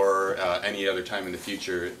November or any other time in the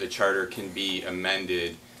future, the charter can be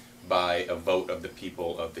amended by a vote of the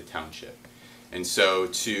people of the township. And so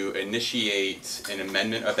to initiate an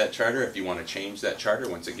amendment of that charter, if you want to change that charter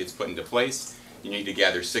once it gets put into place, you need to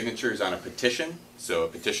gather signatures on a petition. So a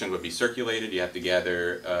petition would be circulated. You have to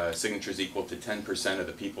gather signatures equal to 10% of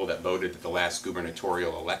the people that voted at the last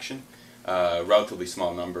gubernatorial election. Relatively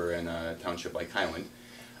small number in a township like Highland.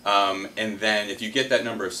 And then if you get that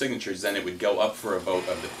number of signatures, then it would go up for a vote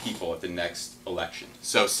of the people at the next election.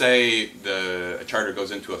 So say a charter goes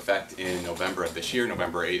into effect in November of this year,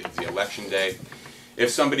 November 8th is the election day. If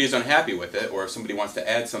somebody is unhappy with it, or if somebody wants to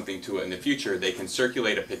add something to it in the future, they can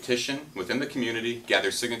circulate a petition within the community, gather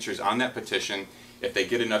signatures on that petition. If they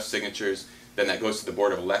get enough signatures, then that goes to the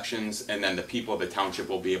Board of Elections, and then the people of the township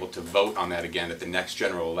will be able to vote on that again at the next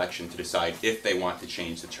general election to decide if they want to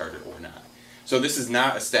change the charter or not. So this is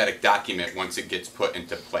not a static document once it gets put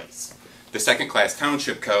into place. The second-class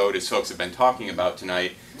township code, as folks have been talking about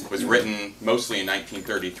tonight, was written mostly in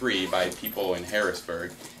 1933 by people in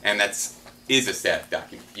Harrisburg, and that is a static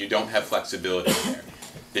document. You don't have flexibility in there.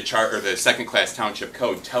 The second-class township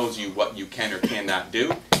code tells you what you can or cannot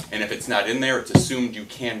do, and if it's not in there, it's assumed you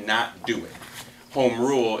cannot do it. Home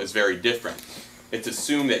rule is very different. It's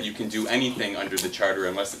assumed that you can do anything under the charter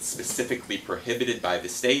unless it's specifically prohibited by the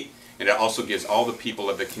state. And it also gives all the people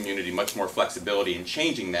of the community much more flexibility in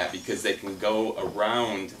changing that because they can go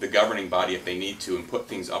around the governing body if they need to and put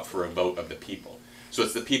things up for a vote of the people. So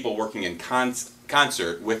it's the people working in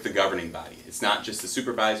concert with the governing body. It's not just the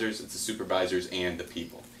supervisors, it's the supervisors and the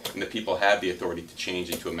people. And the people have the authority to change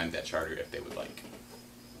and to amend that charter if they would like.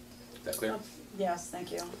 Is that clear? Yes,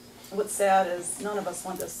 thank you. What's sad is none of us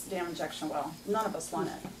want this damn injection well. None of us want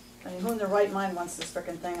it. I mean, who in their right mind wants this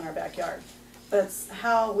frickin' thing in our backyard? But it's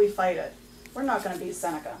how we fight it. We're not gonna beat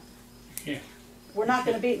Seneca. Yeah. We're not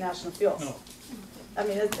gonna beat National Fuels. No. I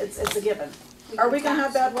mean, it's a given. Are we gonna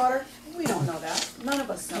have bad water? We don't know that. None of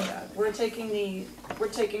us know that. We're taking the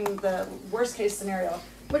worst case scenario,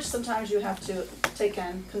 which sometimes you have to take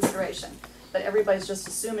in consideration. But everybody's just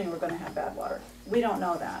assuming we're gonna have bad water. We don't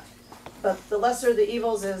know that. But the lesser of the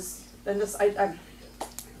evils is, and this, I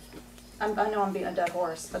know I'm being a dead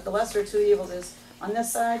horse, but the lesser of two evils is, on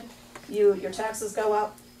this side, your taxes go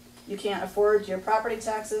up, you can't afford your property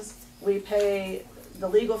taxes, we pay the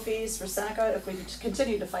legal fees for Seneca if we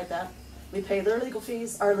continue to fight that. We pay their legal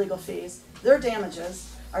fees, our legal fees, their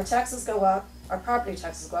damages, our taxes go up, our property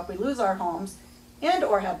taxes go up, we lose our homes, and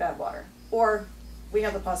or have bad water, or we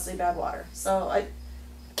have the possibility of bad water. So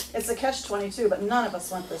it's a catch-22, but none of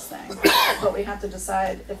us want this thing. But we have to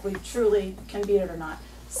decide if we truly can beat it or not.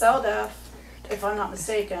 SELDF, if I'm not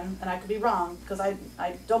mistaken, and I could be wrong, because I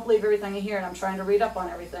don't believe everything I hear, and I'm trying to read up on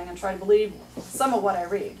everything and try to believe some of what I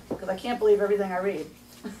read, because I can't believe everything I read.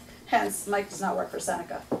 Hence, Mike does not work for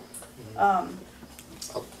Seneca.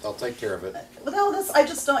 I'll take care of it. But no, I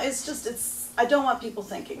just don't, I don't want people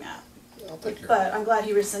thinking that. I'll take care of it. But I'm glad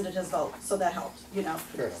he rescinded his vote, so that helped, you know.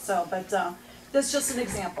 Fair enough. So, but that's just an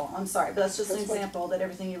example, I'm sorry, but that's just an example that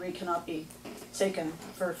everything you read cannot be taken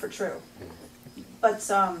for true. But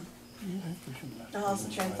I lost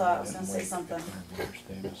my train of thought, I was gonna say something.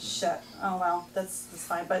 Shit, oh well, that's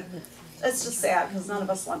fine, but it's just sad, because none of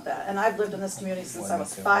us want that. And I've lived in this community since I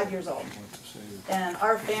was 5 years old. And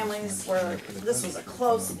our families were, this was a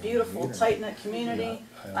close, beautiful, tight-knit community.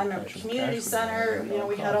 I remember the community center, you know,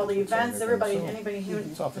 we had all the events, anybody who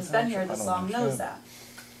has been here this long knows that.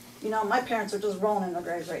 You know, my parents are just rolling in their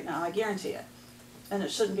graves right now, I guarantee it. And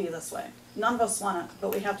it shouldn't be this way. None of us want it,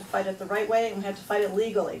 but we have to fight it the right way, and we have to fight it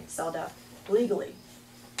legally, SELDF, legally.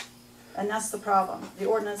 And that's the problem. The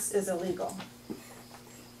ordinance is illegal.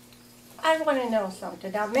 I want to know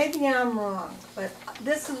something. Now, maybe I'm wrong, but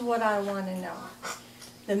this is what I want to know.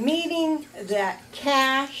 The meeting that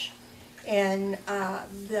Cash and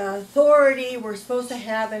the authority were supposed to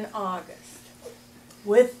have in August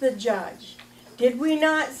with the judge, did we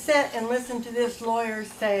not sit and listen to this lawyer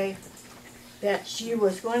say that she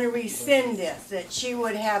was going to rescind this, that she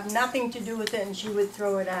would have nothing to do with it and she would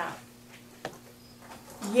throw it out?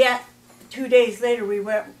 Yet, 2 days later,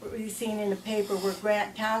 we seen in the paper where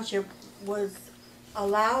Grant Township was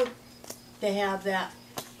allowed to have that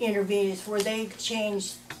interveners where they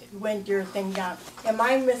changed, went your thing down. Am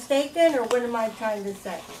I mistaken, or what am I trying to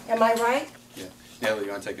say? Am I right? Yeah. Natalie,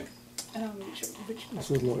 you want to take it?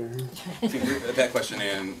 This is lawyer. That question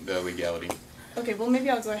and the legality. Okay, well maybe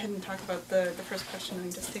I'll go ahead and talk about the first question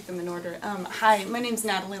and just take them in order. Hi, my name's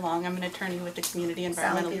Natalie Long. I'm an attorney with the Community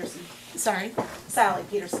Environmental... Sally Peterson. Sorry? Sally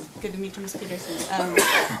Peterson. Good to meet you, Ms. Peterson.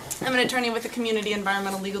 I'm an attorney with the Community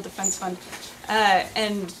Environmental Legal Defense Fund.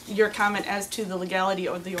 And your comment as to the legality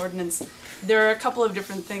of the ordinance, there are a couple of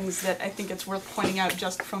different things that I think it's worth pointing out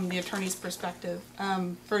just from the attorney's perspective.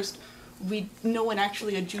 First, no one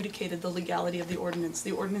actually adjudicated the legality of the ordinance.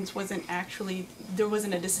 The ordinance wasn't actually, there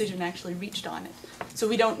wasn't a decision actually reached on it. So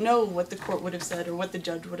we don't know what the court would have said or what the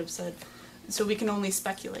judge would have said. So we can only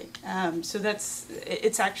speculate. So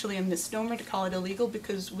it's actually a misnomer to call it illegal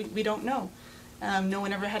because we don't know. No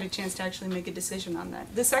one ever had a chance to actually make a decision on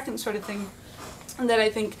that. The second sort of thing that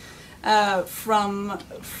I think from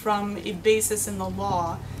a basis in the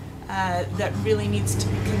law that really needs to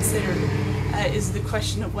be considered is the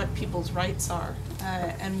question of what people's rights are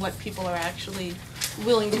and what people are actually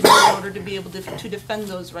willing to do in order to be able to defend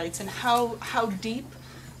those rights, and how deep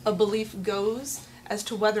a belief goes as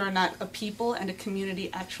to whether or not a people and a community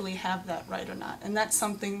actually have that right or not. And that's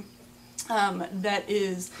something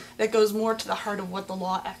that goes more to the heart of what the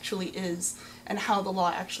law actually is and how the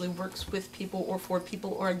law actually works with people or for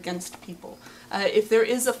people or against people. If there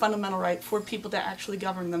is a fundamental right for people to actually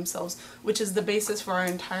govern themselves, which is the basis for our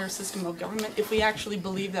entire system of government, if we actually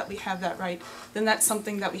believe that we have that right, then that's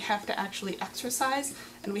something that we have to actually exercise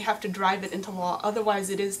and we have to drive it into law,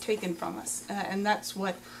 otherwise it is taken from us. And that's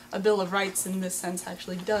what a Bill of Rights in this sense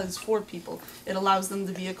actually does for people. It allows them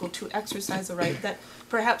the vehicle to exercise a right that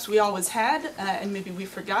perhaps we always had and maybe we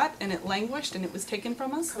forgot and it languished and it was taken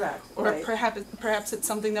from us. Correct. Or right. perhaps it's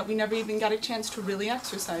something that we never even got a chance to really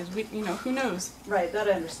exercise. Who knows? Right, that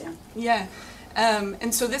I understand. Yeah.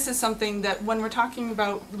 And so this is something that when we're talking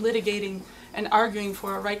about litigating and arguing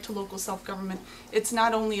for a right to local self-government, it's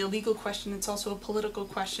not only a legal question, it's also a political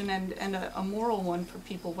question and a moral one for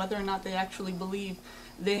people, whether or not they actually believe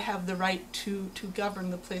they have the right to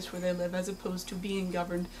govern the place where they live, as opposed to being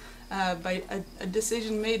governed by a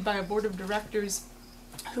decision made by a board of directors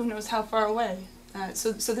who knows how far away.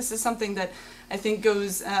 So this is something that I think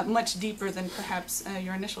goes much deeper than perhaps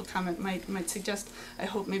your initial comment might suggest. I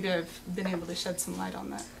hope maybe I've been able to shed some light on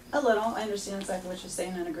that. A little. I understand exactly what you're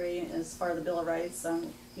saying and agree as far as the Bill of Rights. I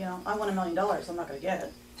want $1 million. I'm not going to get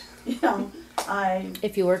it.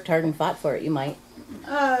 If you worked hard and fought for it, you might.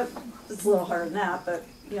 It's a little harder than that, but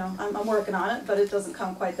I'm working on it. But it doesn't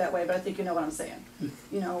come quite that way. But I think you know what I'm saying.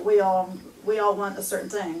 We all want a certain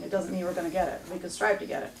thing. It doesn't mean we're going to get it. We could strive to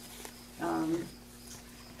get it.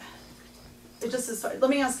 It just is. Let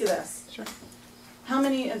me ask you this. Sure. How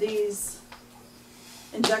many of these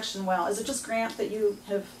injection wells, is it just Grant that you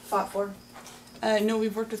have fought for? No,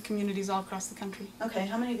 we've worked with communities all across the country. Okay,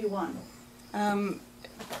 how many have you won?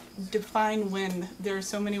 Define when. There are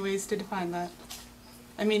so many ways to define that.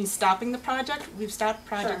 I mean, stopping the project, we've stopped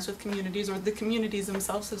projects with communities, or the communities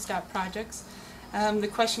themselves have stopped projects. The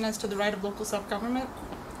question as to the right of local self-government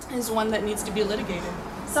is one that needs to be litigated.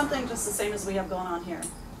 Something just the same as we have going on here,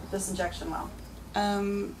 this injection well.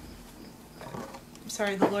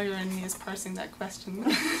 Sorry, the lawyer in me is parsing that question.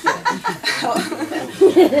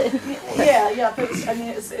 Yeah, but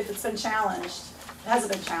if it's been challenged, it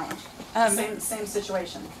hasn't been challenged. Same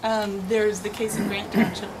situation. There's the case in Grant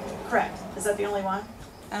Township. Correct. Is that the only one?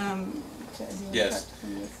 Yes.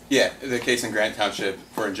 Yeah, the case in Grant Township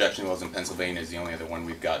for injection wells in Pennsylvania is the only other one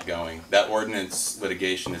we've got going. That ordinance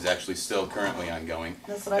litigation is actually still currently ongoing,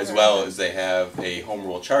 That's what I as heard. well as they have a home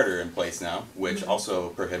rule charter in place now, which also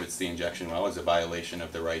prohibits the injection well as a violation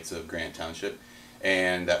of the rights of Grant Township.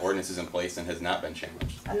 And that ordinance is in place and has not been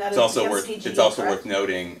challenged. And that It's is also against worth PGE, it's also correct? worth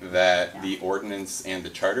noting that the ordinance and the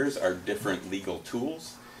charters are different legal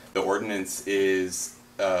tools. The ordinance is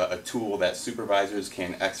a tool that supervisors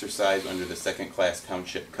can exercise under the second-class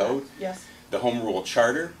township code. Yes. The home rule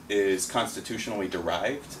charter is constitutionally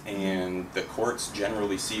derived, and the courts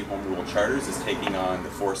generally see home rule charters as taking on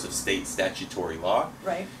the force of state statutory law.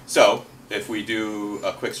 Right. So, if we do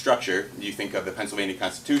a quick structure, you think of the Pennsylvania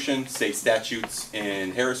Constitution, state statutes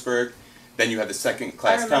in Harrisburg, then you have the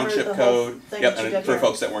second-class township the whole code. thing Yep, that you and did for here.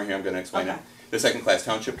 folks that weren't here, I'm going to explain Okay. it. The second-class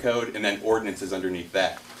township code, and then ordinances underneath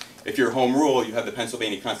that. If you're home rule, you have the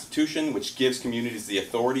Pennsylvania Constitution, which gives communities the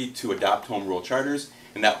authority to adopt home rule charters,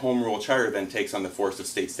 and that home rule charter then takes on the force of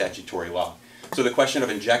state statutory law. So the question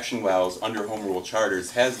of injection wells under home rule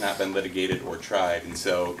charters has not been litigated or tried, and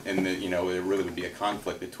so, there really would be a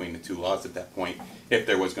conflict between the two laws at that point, if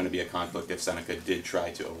there was going to be a conflict if Seneca did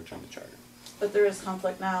try to overturn the charter. But there is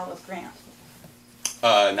conflict now with Grant.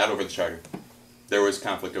 Not over the charter. There was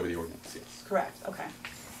conflict over the ordinance, yes. Correct, okay.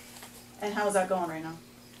 And how is that going right now?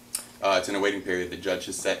 It's in a waiting period. The judge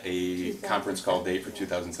has set a conference call date for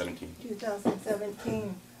 2017.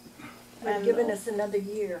 2017. They've And- given us another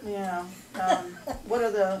year. Yeah.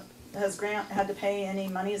 Has Grant had to pay any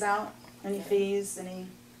monies out? Any fees,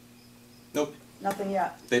 Nope. nothing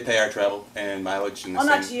yet? They pay our travel and mileage and the Oh, same.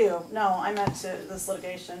 not to you, no, I meant to this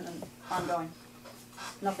litigation and ongoing.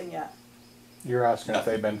 Nothing yet, You're asking if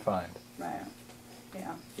they've been fined. right,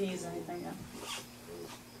 yeah, fees, anything, yeah.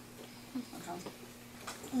 Okay.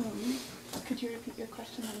 Could you repeat your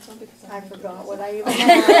question as well, because I forgot what I even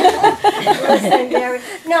had. Listen, Gary.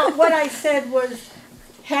 No, what I said was,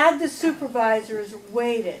 had the supervisors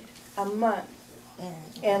waited a month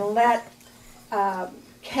and let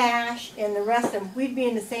Cash and the rest of them, we'd be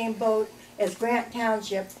in the same boat as Grant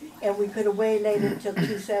Township, and we could have waited until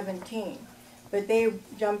 217. But they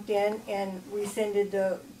jumped in and rescinded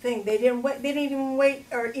the thing. They didn't wait. They didn't even wait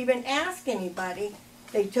or even ask anybody.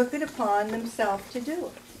 They took it upon themselves to do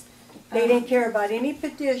it. They didn't care about any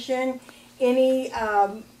petition, any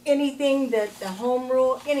anything that the home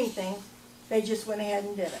rule, anything. They just went ahead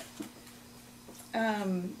and did it.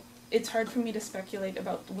 It's hard for me to speculate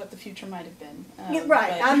about what the future might have been. Yeah,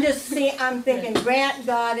 right. but- I'm thinking Grant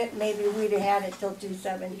got it. Maybe we'd have had it till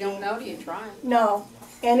 217. You don't know till you try. No.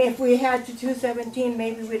 And if we had to 217,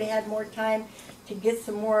 maybe we'd have had more time to get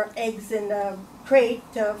some more eggs in the crate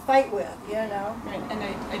to fight with, you know. Right, and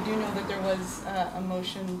I do know that there was a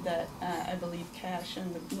motion that I believe Cash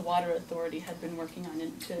and the Water Authority had been working on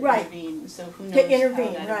it to Right. intervene, so who knows To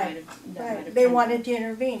intervene, how that right. might have that might Right. have They turned wanted to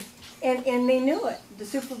intervene. And they knew it. The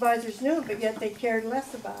supervisors knew it, but yet they cared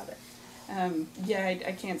less about it. Yeah,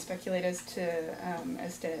 I can't speculate as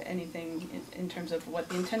to anything in terms of what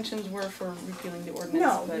the intentions were for repealing the ordinance.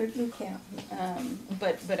 No, but, you can't.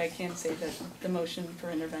 but I can say that the motion for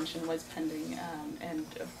intervention was pending, and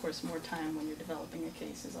of course, more time when you're developing a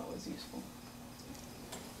case is always useful.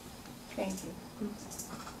 Thank you.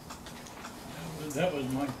 That was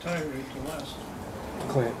my tirade the last.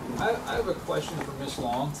 Clint. I have a question for Ms.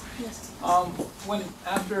 Long. Yes.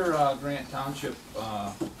 After Grant Township,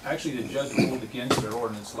 actually the judge ruled against their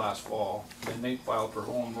ordinance last fall, and they filed for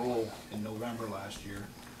home rule in November last year.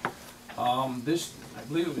 I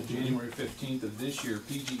believe it was January 15th of this year,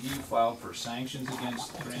 PGE filed for sanctions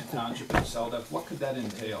against Grant Township and SELDF. What could that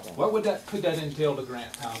entail? Could that entail to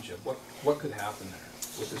Grant Township? What could happen there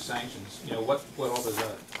with the sanctions? You know, what all does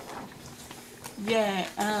that? Yeah,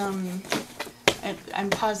 I'm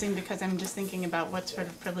pausing because I'm just thinking about what sort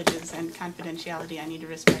of privileges and confidentiality I need to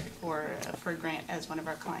respect for Grant as one of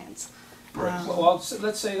our clients. Well,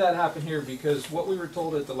 let's say that happened here, because what we were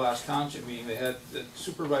told at the last township meeting, the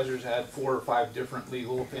supervisors had 4 or 5 different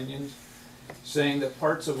legal opinions saying that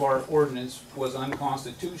parts of our ordinance was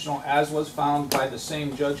unconstitutional, as was found by the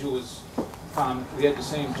same judge who was found. We had the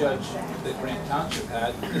same judge that Grant Township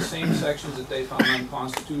had. The same sections that they found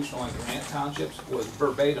unconstitutional in Grant Township's was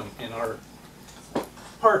verbatim in our,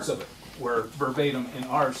 parts of it were verbatim in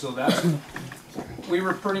ours. So that's, we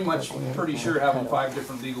were pretty sure, having 5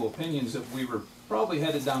 different legal opinions, that we were probably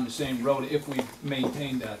headed down the same road if we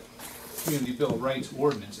maintained that Community Bill of Rights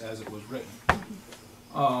ordinance as it was written.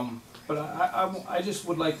 But I just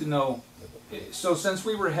would like to know, so since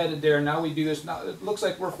we were headed there, now we do this, now it looks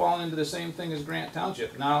like we're falling into the same thing as Grant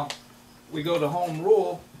Township. Now we go to home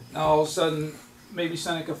rule, now all of a sudden maybe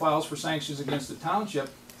Seneca files for sanctions against the township.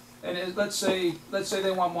 And let's say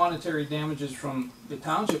they want monetary damages from the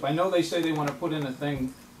township. I know they say they want to put in a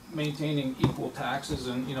thing maintaining equal taxes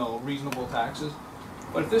and, you know, reasonable taxes.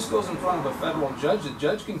 But if this goes in front of a federal judge, the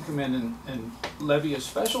judge can come in and levy a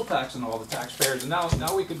special tax on all the taxpayers. And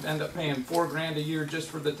now we could end up paying $4 grand a year just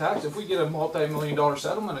for the tax. If we get a multi-million-dollar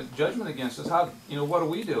settlement, a judgment against us, how, you know, what do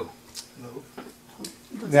we do?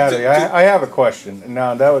 Natalie, I have a question.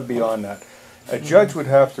 Now, that would be on that. A judge would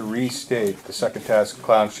have to restate the second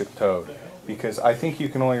township code, because I think you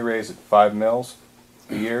can only raise it 5 mils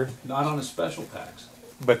a year. Not on a special tax.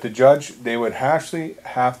 But the judge, they would actually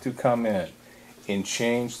have to come in and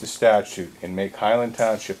change the statute and make Highland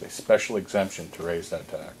Township a special exemption to raise that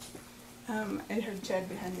tax. I heard Chad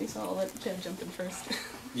behind me, so I'll let Chad jump in first.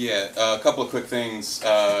 Yeah, a couple of quick things.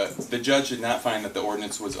 The judge did not find that the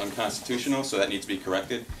ordinance was unconstitutional, so that needs to be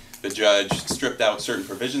corrected. The judge stripped out certain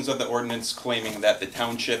provisions of the ordinance, claiming that the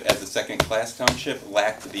township, as a second-class township,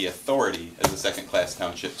 lacked the authority as a second-class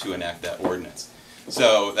township to enact that ordinance.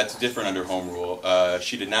 So that's different under home rule.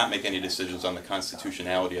 She did not make any decisions on the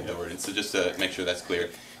constitutionality of the ordinance, so just to make sure that's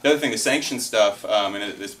clear. The other thing, the sanctions stuff, and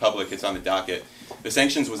it's public, it's on the docket. The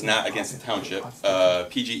sanctions was not against the township.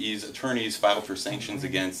 PGE's attorneys filed for sanctions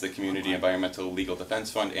against the Community Environmental Legal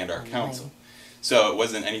Defense Fund and our council. So it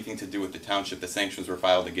wasn't anything to do with the township. The sanctions were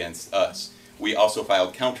filed against us. We also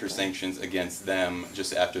filed counter sanctions against them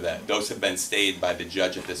just after that. Those have been stayed by the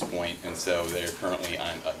judge at this point, and so they're currently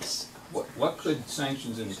on ice. What could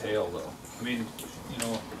sanctions entail, though? I mean, you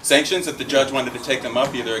know... Sanctions, if the judge wanted to take them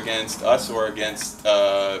up either against us or against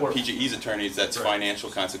PGE's attorneys, that's financial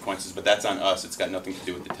consequences, but that's on us. It's got nothing to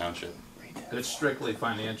do with the township. It's strictly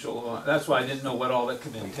financial. That's why I didn't know what all that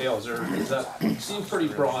could entail. It seemed pretty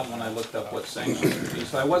broad when I looked up what sanctions would be,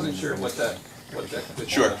 so I wasn't sure what that could.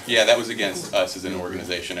 Sure, yeah, that was against us as an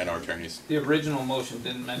organization and our attorneys. The original motion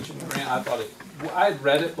didn't mention Grant. I had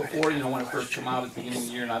read it before, you know, when it first came out at the beginning of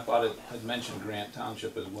the year, and I thought it had mentioned Grant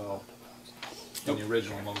Township as well in the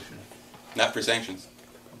original motion. Not for sanctions.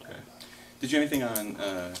 Okay. Did you have anything on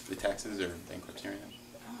the taxes or bankruptcy area?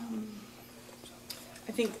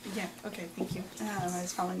 I think, yeah, okay, thank you. I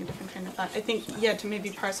was following a different train of thought. I think, yeah, to maybe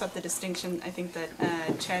parse out the distinction, I think that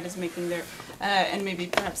Chad is making there, and maybe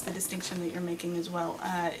perhaps the distinction that you're making as well,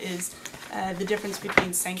 is the difference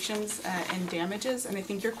between sanctions and damages. And I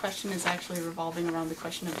think your question is actually revolving around the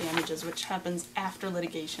question of damages, which happens after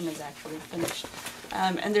litigation is actually finished.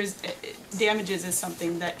 And damages is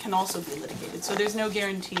something that can also be litigated. So there's no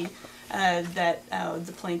guarantee that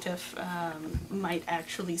the plaintiff might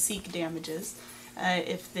actually seek damages.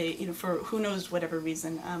 If they, you know, for who knows whatever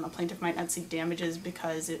reason, a plaintiff might not seek damages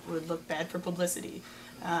because it would look bad for publicity.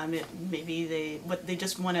 Maybe they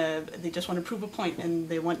just want to prove a point and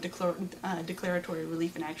they want declaratory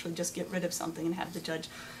relief and actually just get rid of something and have the judge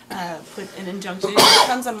put an injunction. It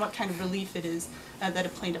depends on what kind of relief it is that a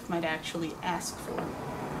plaintiff might actually ask for.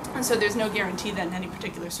 And so there's no guarantee that in any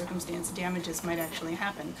particular circumstance damages might actually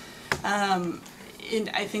happen.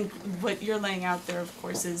 And I think what you're laying out there, of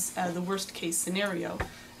course, is the worst case scenario,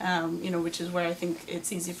 you know, which is where I think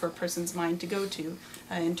it's easy for a person's mind to go to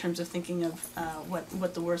in terms of thinking of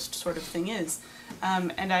what the worst sort of thing is.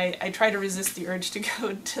 And I try to resist the urge to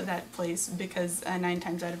go to that place because 9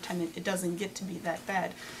 times out of 10 it doesn't get to be that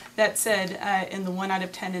bad. That said, in the 1 out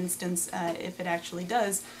of 10 instance, if it actually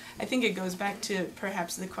does, I think it goes back to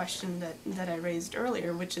perhaps the question that I raised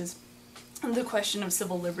earlier, which is the question of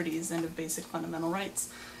civil liberties and of basic fundamental rights.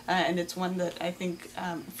 And it's one that I think,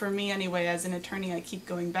 for me anyway, as an attorney, I keep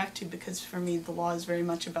going back to because for me the law is very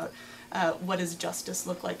much about what does justice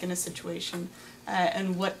look like in a situation,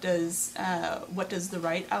 and what does the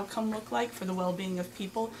right outcome look like for the well-being of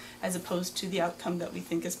people, as opposed to the outcome that we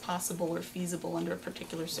think is possible or feasible under a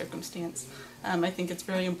particular circumstance. I think it's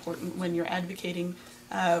very important when you're advocating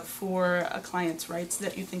for a client's rights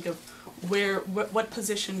that you think of what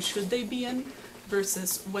position should they be in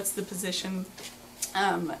versus what's the position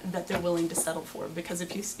that they're willing to settle for, because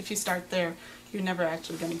if you start there, you're never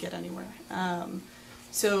actually going to get anywhere.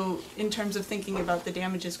 So in terms of thinking about the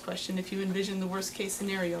damages question, if you envision the worst case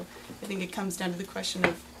scenario, I think it comes down to the question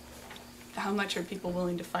of how much are people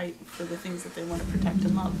willing to fight for the things that they want to protect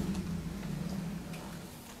and love.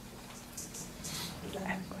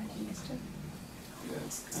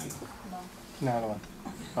 Natalie,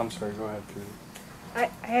 I'm sorry, go ahead,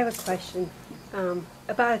 Trudy. I have a question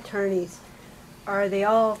about attorneys. Are they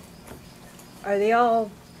all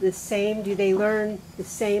the same? Do they learn the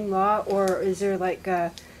same law, or is there like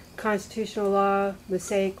a constitutional law,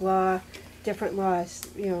 Mosaic law, different laws,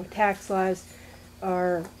 you know, tax laws,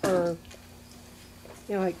 or you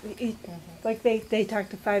know, like they talk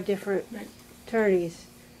to 5 different attorneys.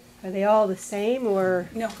 Are they all the same, or?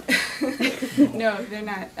 No, no, they're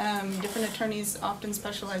not. Different attorneys often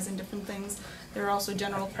specialize in different things. There are also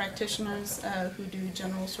general practitioners who do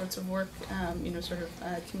general sorts of work, sort of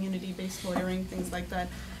community-based lawyering, things like that.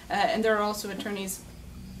 And there are also attorneys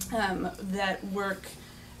that work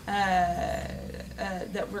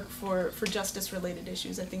for justice-related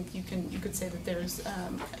issues. I think you could say that there's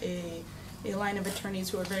a line of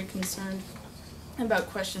attorneys who are very concerned about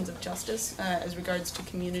questions of justice as regards to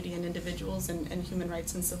community and individuals and human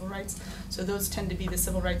rights and civil rights. So those tend to be the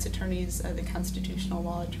civil rights attorneys, the constitutional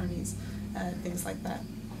law attorneys, things like that.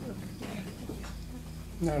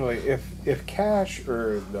 Natalie, if Cash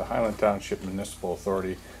or the Highland Township Municipal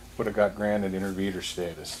Authority would have got granted intervener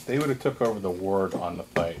status, they would have took over the ward on the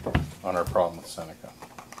fight on our problem with Seneca.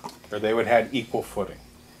 Or they would have had equal footing,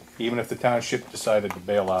 even if the township decided to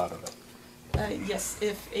bail out of it. Yes,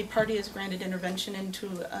 if a party is granted intervention into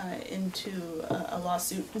a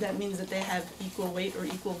lawsuit, that means that they have equal weight or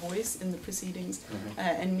equal voice in the proceedings,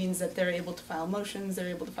 and means that they're able to file motions, they're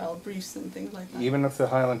able to file briefs and things like that. Even if the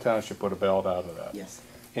Highland Township would have bailed out of that. Yes.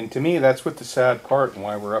 And to me, that's what the sad part and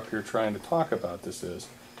why we're up here trying to talk about this is.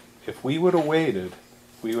 If we would have waited,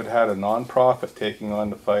 we would have had a non-profit taking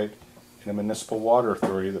on the fight in a municipal water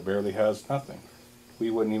authority that barely has nothing.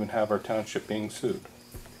 We wouldn't even have our township being sued.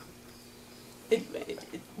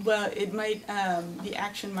 It might, the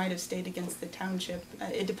action might have stayed against the township.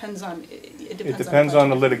 It depends on, It depends on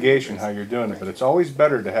the litigation, how you're doing it, but it's always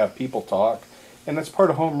better to have people talk, and that's part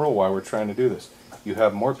of home rule why we're trying to do this. You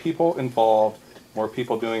have more people involved, more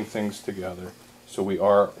people doing things together, so we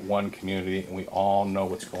are one community and we all know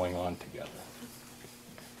what's going on together.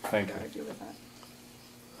 Thank you.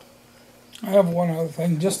 I have one other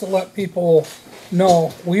thing, just to let people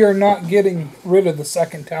know, we are not getting rid of the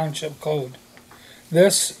second township code.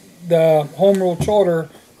 The home rule charter,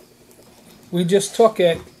 we just took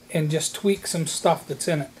it and just tweaked some stuff that's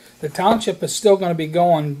in it. The township is still going to be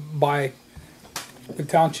going by the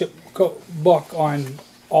township book on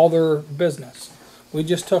all their business. We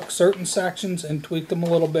just took certain sections and tweaked them a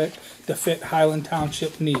little bit to fit Highland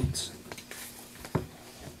Township needs.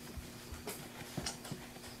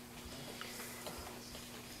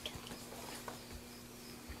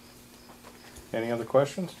 Any other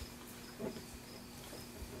questions?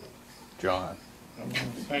 John. I want to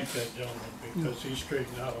thank that gentleman because he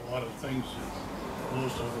straightened out a lot of things that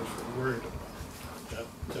most of us were worried about.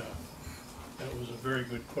 That was a very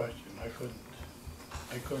good question. I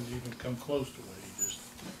couldn't even come close to what he just.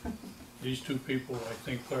 These two people, I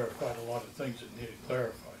think, clarified a lot of things that needed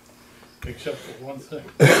clarified, except for one thing.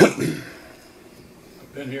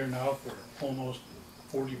 I've been here now for almost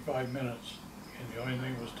 45 minutes. And the only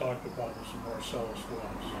thing that was talked about was the Marcellus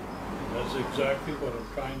wells. And that's exactly what I'm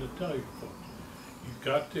trying to tell you folks. You've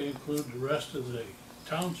got to include the rest of the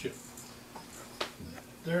township.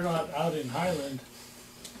 They're not out in Highland.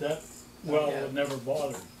 That well would never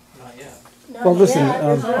bother. Not yet. Well, listen,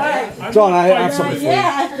 John, I absolutely.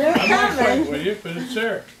 Yeah, they're I'm not coming. fighting with you, but it's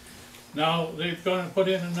there. Now, they've gone and put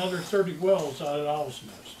in another 30 wells out at Owl's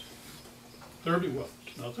Nest. 30 wells.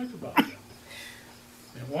 Now think about that.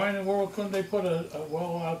 And why in the world couldn't they put a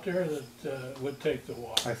well out there that would take the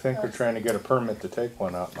water? I think they're trying to get a permit to take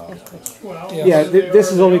one out now. Well, Yeah,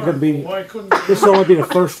 this is only going to be, why couldn't this will only be the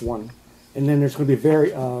first one, and then there's going to be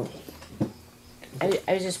very, I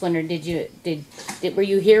was just wondering, were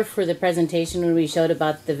you here for the presentation when we showed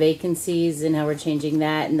about the vacancies and how we're changing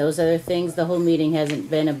that and those other things? The whole meeting hasn't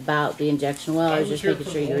been about the injection well. I was just making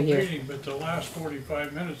sure you were here. Meeting, but the last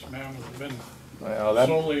 45 minutes, ma'am, has been Well,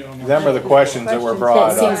 solely on them are the questions that were brought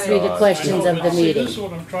up. That seems to be the questions of the meeting. This is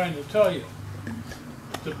what I'm trying to tell you.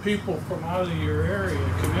 The people from out of your area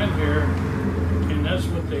come in here, and that's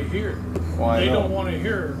what they hear. They don't want to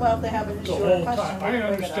hear Well, if they have an the issue or whole a question, time. I we'll bring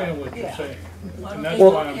it understand up. what you're Yeah. saying, and that's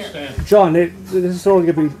Well, why I'm standing. John, this is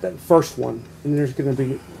only going to be the first one, and there's going to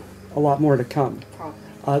be a lot more to come.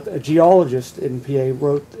 A geologist in PA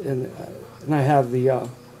wrote, and I have the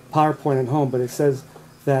PowerPoint at home, but it says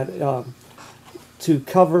that to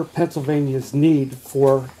cover Pennsylvania's need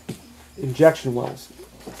for injection wells,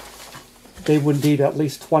 they would need at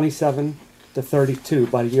least 27 to 32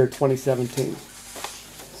 by the year 2017.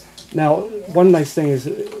 Now, one nice thing is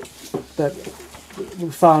that we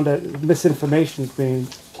found that misinformation is being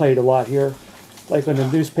played a lot here. Like in the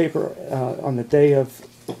newspaper on the day of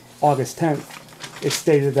August 10th, it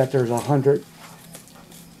stated that there's 100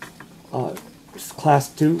 Class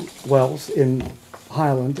 2 wells in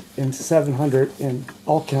Highland and 700 in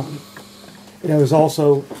All County. And it was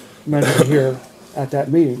also mentioned here at that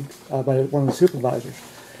meeting by one of the supervisors.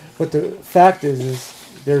 But the fact is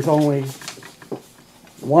there's only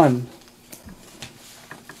one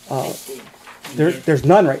There's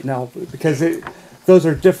none right now because those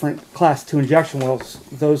are different Class 2 injection wells.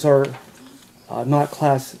 Those are not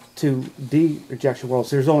Class 2D injection wells.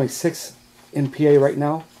 There's only 6 in PA right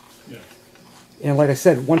now. Yeah. And like I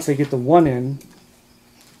said, once they get the one in,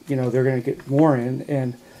 you know, they're going to get more in.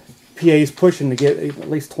 And PA is pushing to get at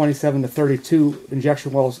least 27 to 32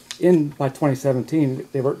 injection wells in by 2017.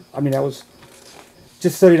 They were, I mean, that was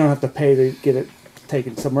just so you don't have to pay to get it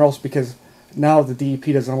taken somewhere else, because now the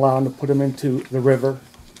DEP doesn't allow them to put them into the river,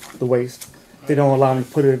 the waste. They don't allow them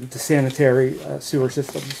to put it into sanitary sewer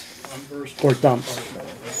systems or dumps.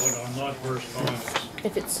 What I'm not versed on is,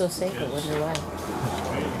 If it's so safe, I wonder why.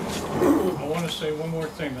 I want to say one more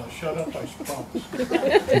thing. Now shut up, I promise.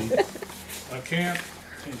 A camp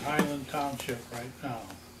in Highland Township right now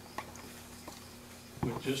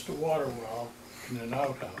with just a water well and an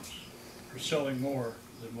outhouse are selling more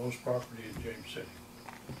than most property in James City.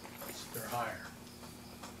 They're higher.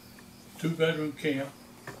 2-bedroom camp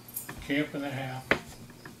and a half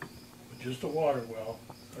with just a water well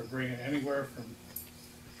are bringing anywhere from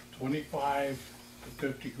 25 to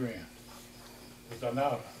 50 grand with an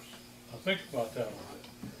outhouse. Now think about that a little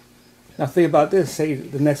bit. Now think about this, say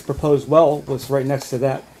the next proposed well was right next to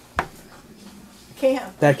that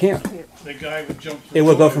Camp. that camp. The guy would jump for It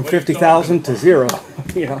would joy. go from What are you 50,000 talking to 0,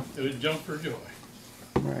 you know. about? It would jump for joy.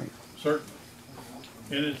 Right. Certainly.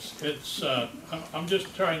 And I'm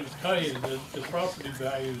just trying to tell you that the property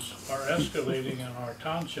values are escalating in our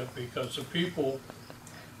township because the people,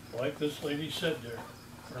 like this lady said there,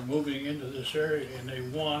 are moving into this area and they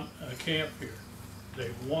want a camp here.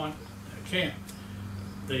 They want a camp.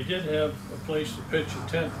 They did have a place to pitch a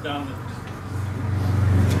tent down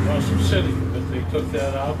at Russell City, but they took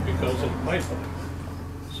that out because of the pipeline.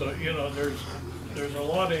 So, you know, there's a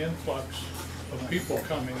lot of influx of people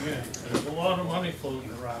coming in. There's a lot of money floating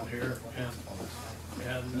around here,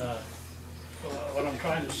 and what I'm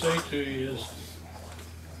trying to say to you is,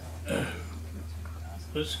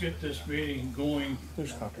 let's get this meeting going.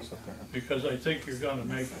 There's copies up there. Because I think you're gonna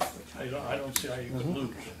make it. I don't see how you can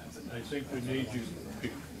lose. I think we need you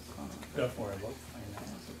people, definitely.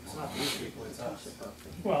 It's not these people, it's us.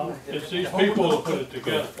 Well, it's these people that put it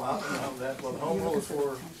together. Home rule is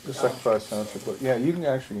for. The Sacrifice Township, but yeah, you can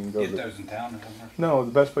actually go Get to. those in town. No,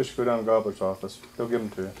 the best place to go down to Gobbler's office. They'll give them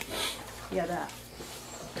to you. Yeah, that.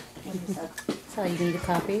 So you need a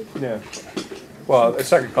copy? Yeah. Well, it's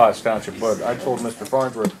Second Class Township, but I told Mr.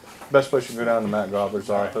 Farnsworth, best place you can go down to Matt Gobbler's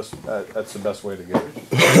office. That's the best way to get it.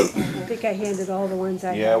 I think I handed all the ones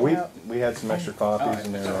I Yeah, had out. we had some extra copies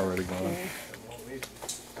and they're already gone.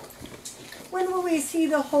 When will we see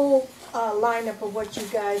the whole lineup of what you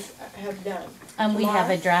guys have done? We have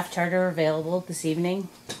a Tomorrow? draft charter available this evening.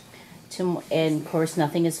 And of course,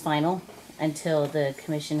 nothing is final until the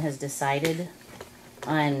commission has decided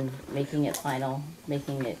on making it final,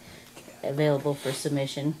 making it available for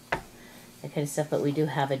submission, that kind of stuff. But we do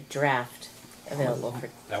have a draft available for.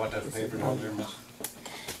 Is that what those papers over there, miss?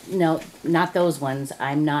 No, not those ones.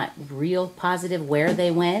 I'm not real positive where they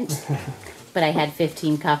went, but I had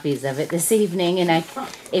 15 copies of it this evening, and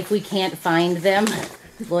if we can't find them,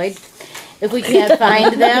 Lloyd, if we can't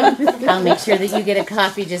find them, I'll make sure that you get a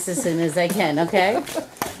copy just as soon as I can, okay?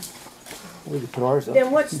 We can put ours up.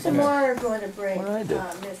 Then what's tomorrow going to bring, What I did.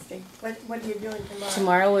 Misty? What are you doing tomorrow?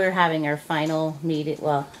 Tomorrow we're having our final meeting,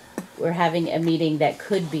 well, we're having a meeting that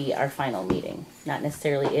could be our final meeting. Not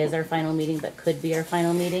necessarily is our final meeting, but could be our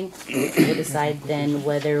final meeting. We'll decide then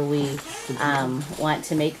whether we want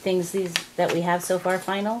to make things that we have so far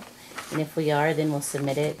final. And if we are, then we'll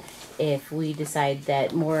submit it. If we decide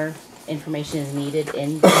that more information is needed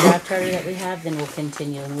in the draft charter that we have, then we'll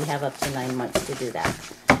continue, and we have up to 9 months to do that.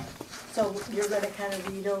 So you're gonna kind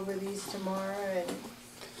of read over these tomorrow and?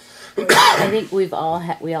 I think we all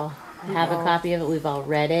have a copy of it. We've all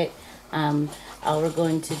read it. All we're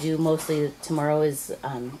going to do mostly tomorrow is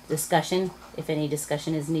discussion, if any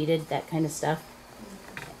discussion is needed, that kind of stuff.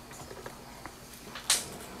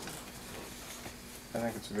 I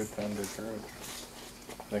think it's a good time to encourage.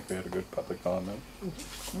 I think we had a good public comment.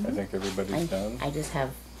 I think everybody's done. I just have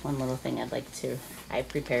one little thing I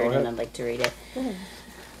prepared Go ahead. and I'd like to read it.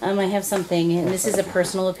 I have something, and this is a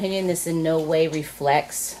personal opinion. This in no way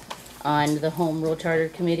reflects on the Home Rule Charter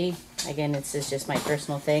Committee. Again, this is just my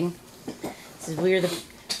personal thing. It says, we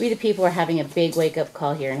the people are having a big wake-up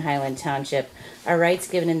call here in Highland Township. Our rights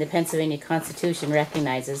given in the Pennsylvania Constitution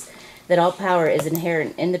recognizes that all power is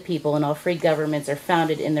inherent in the people and all free governments are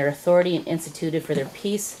founded in their authority and instituted for their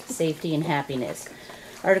peace, safety, and happiness.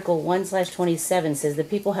 Article 1/27 says the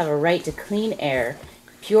people have a right to clean air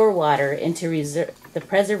pure water into the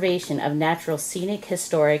preservation of natural, scenic,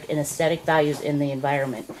 historic, and aesthetic values in the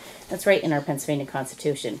environment. That's right in our Pennsylvania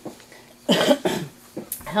Constitution.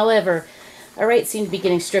 However, our rights seem to be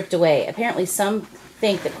getting stripped away. Apparently, some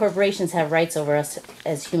think that corporations have rights over us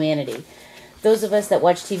as humanity. Those of us that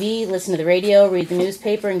watch TV, listen to the radio, read the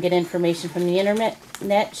newspaper, and get information from the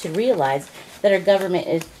internet should realize that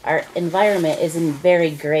our environment is in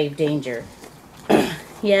very grave danger.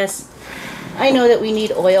 Yes, I know that we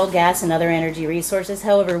need oil, gas, and other energy resources.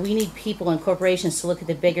 However, we need people and corporations to look at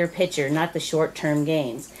the bigger picture, not the short-term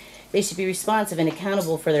gains. They should be responsive and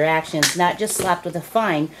accountable for their actions, not just slapped with a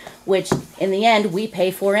fine, which, in the end, we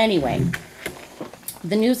pay for anyway.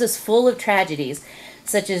 The news is full of tragedies,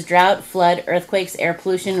 such as drought, flood, earthquakes, air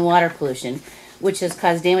pollution, and water pollution, which has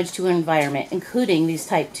caused damage to our environment, including these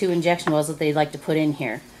type 2 injection wells that they'd like to put in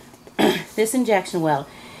here. This injection well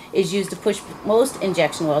is used to push, most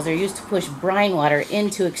injection wells are used to push brine water in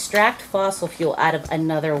to extract fossil fuel out of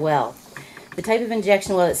another well. The type of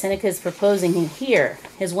injection well that Seneca is proposing here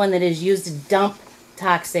is one that is used to dump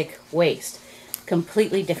toxic waste.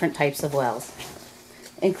 Completely different types of wells,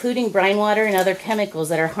 including brine water and other chemicals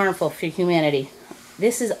that are harmful for humanity.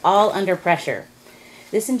 This is all under pressure.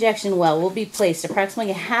 This injection well will be placed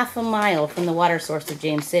approximately half a mile from the water source of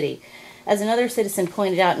James City. As another citizen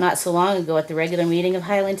pointed out not so long ago at the regular meeting of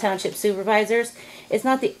Highland Township supervisors, it's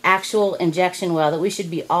not the actual injection well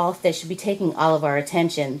that should be taking all of our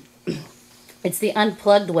attention. It's the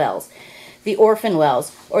unplugged wells, the orphan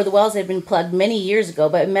wells, or the wells that have been plugged many years ago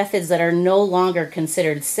but methods that are no longer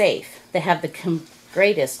considered safe, that have the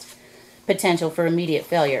greatest potential for immediate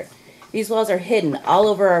failure. These wells are hidden all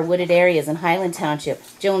over our wooded areas in Highland Township,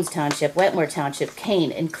 Jones Township, Wetmore Township,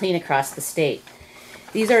 Kane, and clean across the state.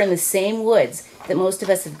 These are in the same woods that most of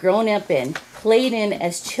us have grown up in, played in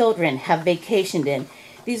as children, have vacationed in.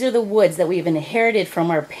 These are the woods that we've inherited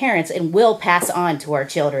from our parents and will pass on to our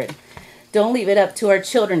children. Don't leave it up to our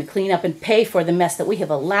children to clean up and pay for the mess that we have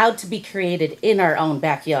allowed to be created in our own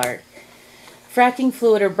backyard. Fracking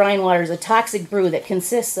fluid or brine water is a toxic brew that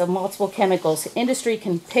consists of multiple chemicals. Industry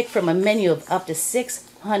can pick from a menu of up to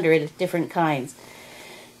 600 different kinds.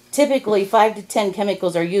 Typically, 5 to 10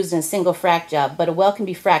 chemicals are used in a single frack job, but a well can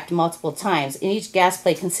be fracked multiple times, and each gas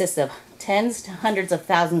play consists of tens to hundreds of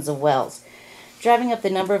thousands of wells, driving up the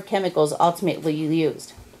number of chemicals ultimately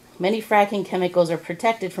used. Many fracking chemicals are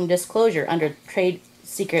protected from disclosure under trade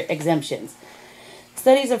secret exemptions.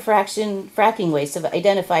 Studies of fracking waste have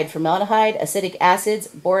identified formaldehyde, acidic acids,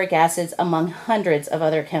 boric acids, among hundreds of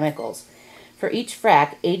other chemicals. For each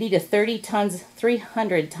frac, 80 to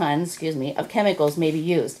 300 tons of chemicals may be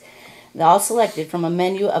used. They're all selected from a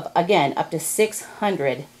menu of, again, up to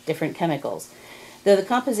 600 different chemicals. Though the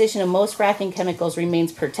composition of most fracking chemicals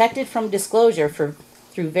remains protected from disclosure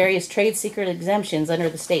through various trade secret exemptions under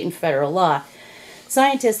the state and federal law,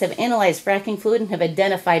 scientists have analyzed fracking fluid and have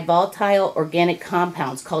identified volatile organic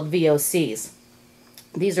compounds called VOCs.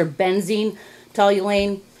 These are benzene,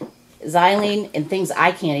 toluene, xylene, and things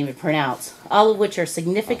I can't even pronounce, all of which are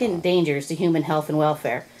significant dangers to human health and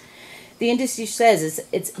welfare. The industry says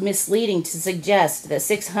it's misleading to suggest that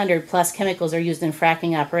 600 plus chemicals are used in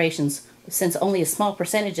fracking operations, since only a small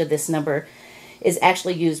percentage of this number is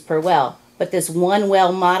actually used per well. But this one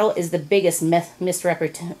well model is the biggest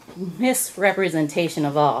misrepresentation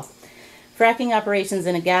of all. Fracking operations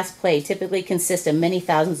in a gas play typically consist of many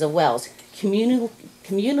thousands of wells.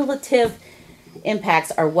 Cumulative impacts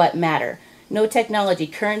are what matter. No technology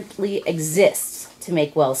currently exists to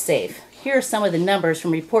make wells safe. Here are some of the numbers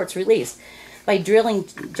from reports released by drilling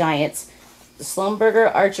giants Schlumberger,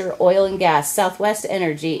 Archer Oil and Gas, Southwest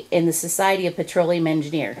Energy, and the Society of Petroleum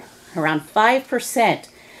Engineers. Around 5%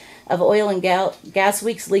 of oil and gas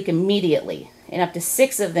leaks leak immediately, and up to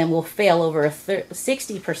 6 of them will fail over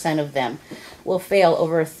 60% of them will fail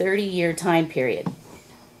over a 30-year time period.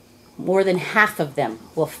 More than half of them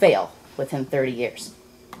will fail within 30 years.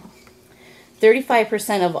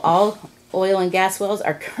 35% of all oil and gas wells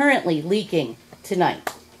are currently leaking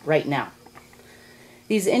tonight, right now.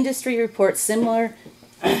 These industry reports similar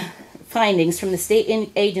findings from the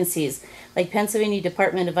state agencies like Pennsylvania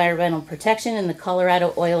Department of Environmental Protection and the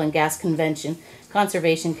Colorado Oil and Gas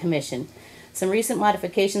Conservation Commission. Some recent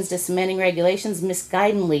modifications to cementing regulations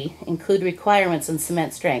misguidedly include requirements on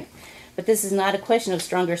cement strength. But this is not a question of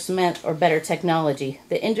stronger cement or better technology.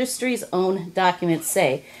 The industry's own documents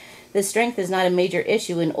say the strength is not a major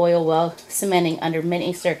issue in oil well cementing under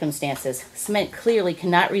many circumstances. Cement clearly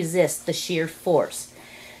cannot resist the shear force.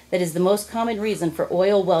 That is the most common reason for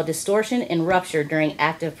oil well distortion and rupture during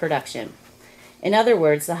active production. In other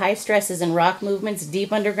words, the high stresses and rock movements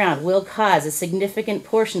deep underground will cause a significant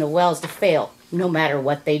portion of wells to fail, no matter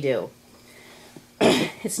what they do.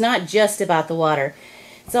 It's not just about the water.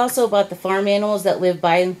 It's also about the farm animals that live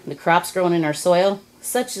by the crops grown in our soil,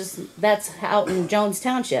 such as that's out in Jones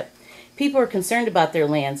Township. People are concerned about their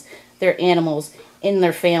lands, their animals, and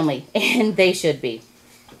their family, and they should be.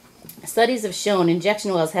 Studies have shown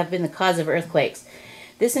injection wells have been the cause of earthquakes.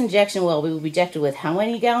 This injection well will be injected with how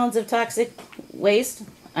many gallons of toxic waste?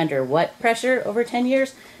 Under what pressure over 10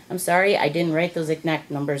 years? I'm sorry, I didn't write those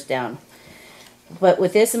exact numbers down. But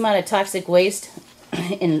with this amount of toxic waste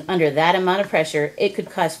and under that amount of pressure, it could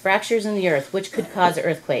cause fractures in the earth, which could cause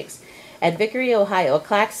earthquakes. At Vickery, Ohio, a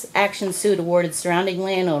class action suit awarded surrounding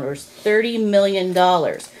landowners $30 million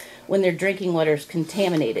when their drinking water is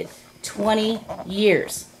contaminated 20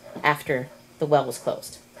 years after the well was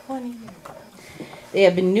closed. 20 years. There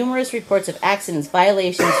have been numerous reports of accidents,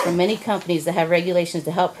 violations from many companies that have regulations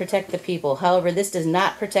to help protect the people. However, this does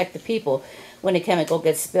not protect the people when a chemical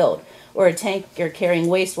gets spilled or a tanker carrying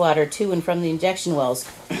wastewater to and from the injection wells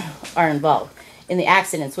are involved in the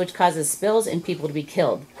accidents, which causes spills and people to be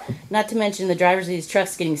killed. Not to mention the drivers of these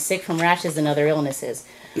trucks getting sick from rashes and other illnesses.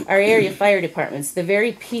 Our area fire departments, the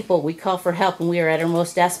very people we call for help when we are at our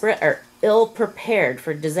most desperate, are ill prepared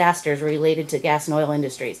for disasters related to gas and oil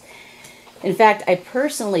industries. In fact, I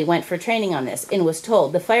personally went for training on this and was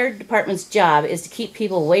told the fire department's job is to keep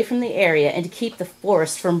people away from the area and to keep the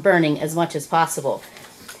forest from burning as much as possible.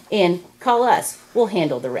 And call us, we'll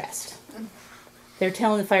handle the rest. They're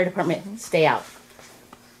telling the fire department, stay out.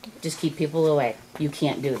 Just keep people away. You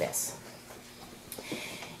can't do this.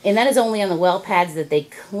 And that is only on the well pads that they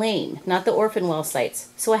claim, not the orphan well sites.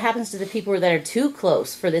 So what happens to the people that are too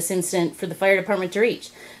close for this incident for the fire department to reach?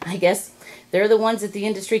 I guess they're the ones that the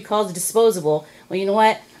industry calls disposable. Well, you know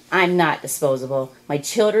what? I'm not disposable. My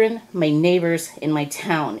children, my neighbors, and my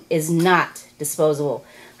town is not disposable.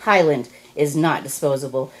 Highland is not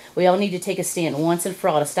disposable. We all need to take a stand once and for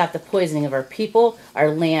all to stop the poisoning of our people, our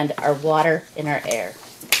land, our water, and our air.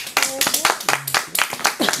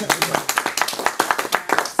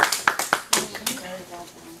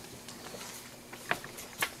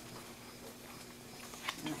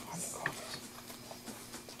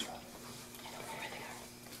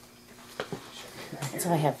 That's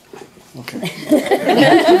all I have. Okay.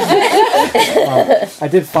 I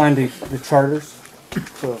did find the charters,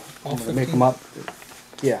 so I'm going to make them up.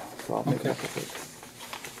 Yeah, so I'll make up the page.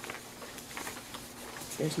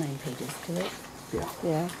 There's 9 pages to it. Yeah.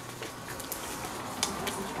 Yeah.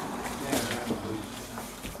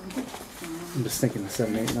 I'm just thinking the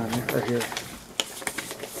 7, 8, 9 are here.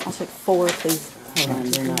 I'll take 4, please. Hold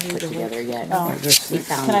on, they're not put together yet. Oh. We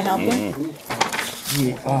found Can I help them.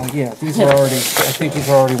 Yeah, these are already, I think these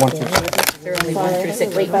are already 1 through 6. They're only 1 through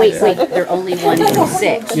 6. Wait. They're only 1 through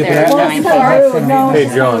 6. Yeah, There are 9 pages. Hey,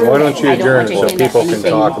 John, why don't you I don't adjourn want so you to people miss can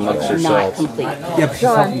anything talk amongst not yourselves? complete.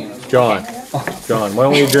 John, why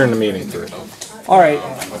don't we adjourn the meeting first? All right.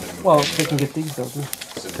 Well, they can get these, though.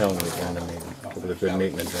 Tell them to adjourn the meeting. Have a good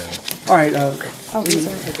meeting adjourned. All right. We need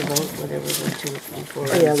to take a vote, whatever the 2 and 4.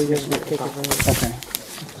 Oh, yeah, we just need to take a vote. Okay.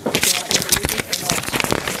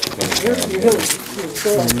 Okay.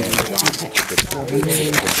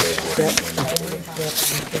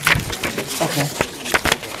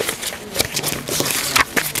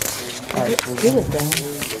 All right. Do it then.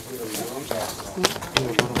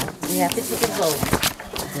 We have to take a vote.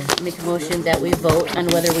 Make a motion that we vote on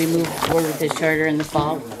whether we move forward with this charter in the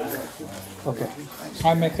fall. Okay.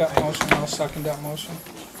 I make that motion, I'll second that motion.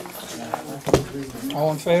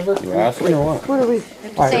 All in favor? You know what? What are we?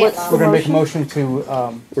 All right, we're going to make a motion to,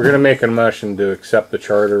 We're going to make a motion to accept the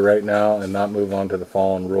charter right now and not move on to the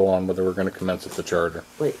fall and rule on whether we're going to commence with the charter.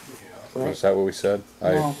 Wait. Is that what we said?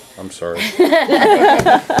 No. I'm sorry.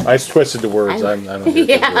 I twisted the words. I don't get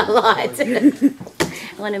Yeah, a the lot. I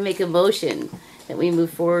want to make a motion that we move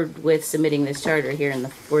forward with submitting this charter here in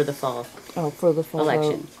for the fall. Oh, for the fall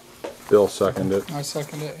election. Bill seconded it. I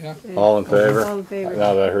second it, yeah. All in favor? All in favor.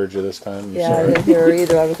 Now that I heard you this time. Yeah, I didn't hear her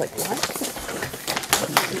either. I was like, what?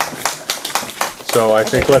 So I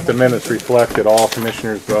think let the minutes reflect that all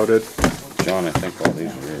commissioners voted. John, I think all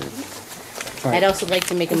these are yours. I'd also like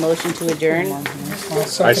to make a motion to adjourn.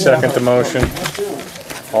 I second the motion.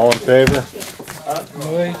 All in favor?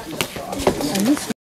 Aye.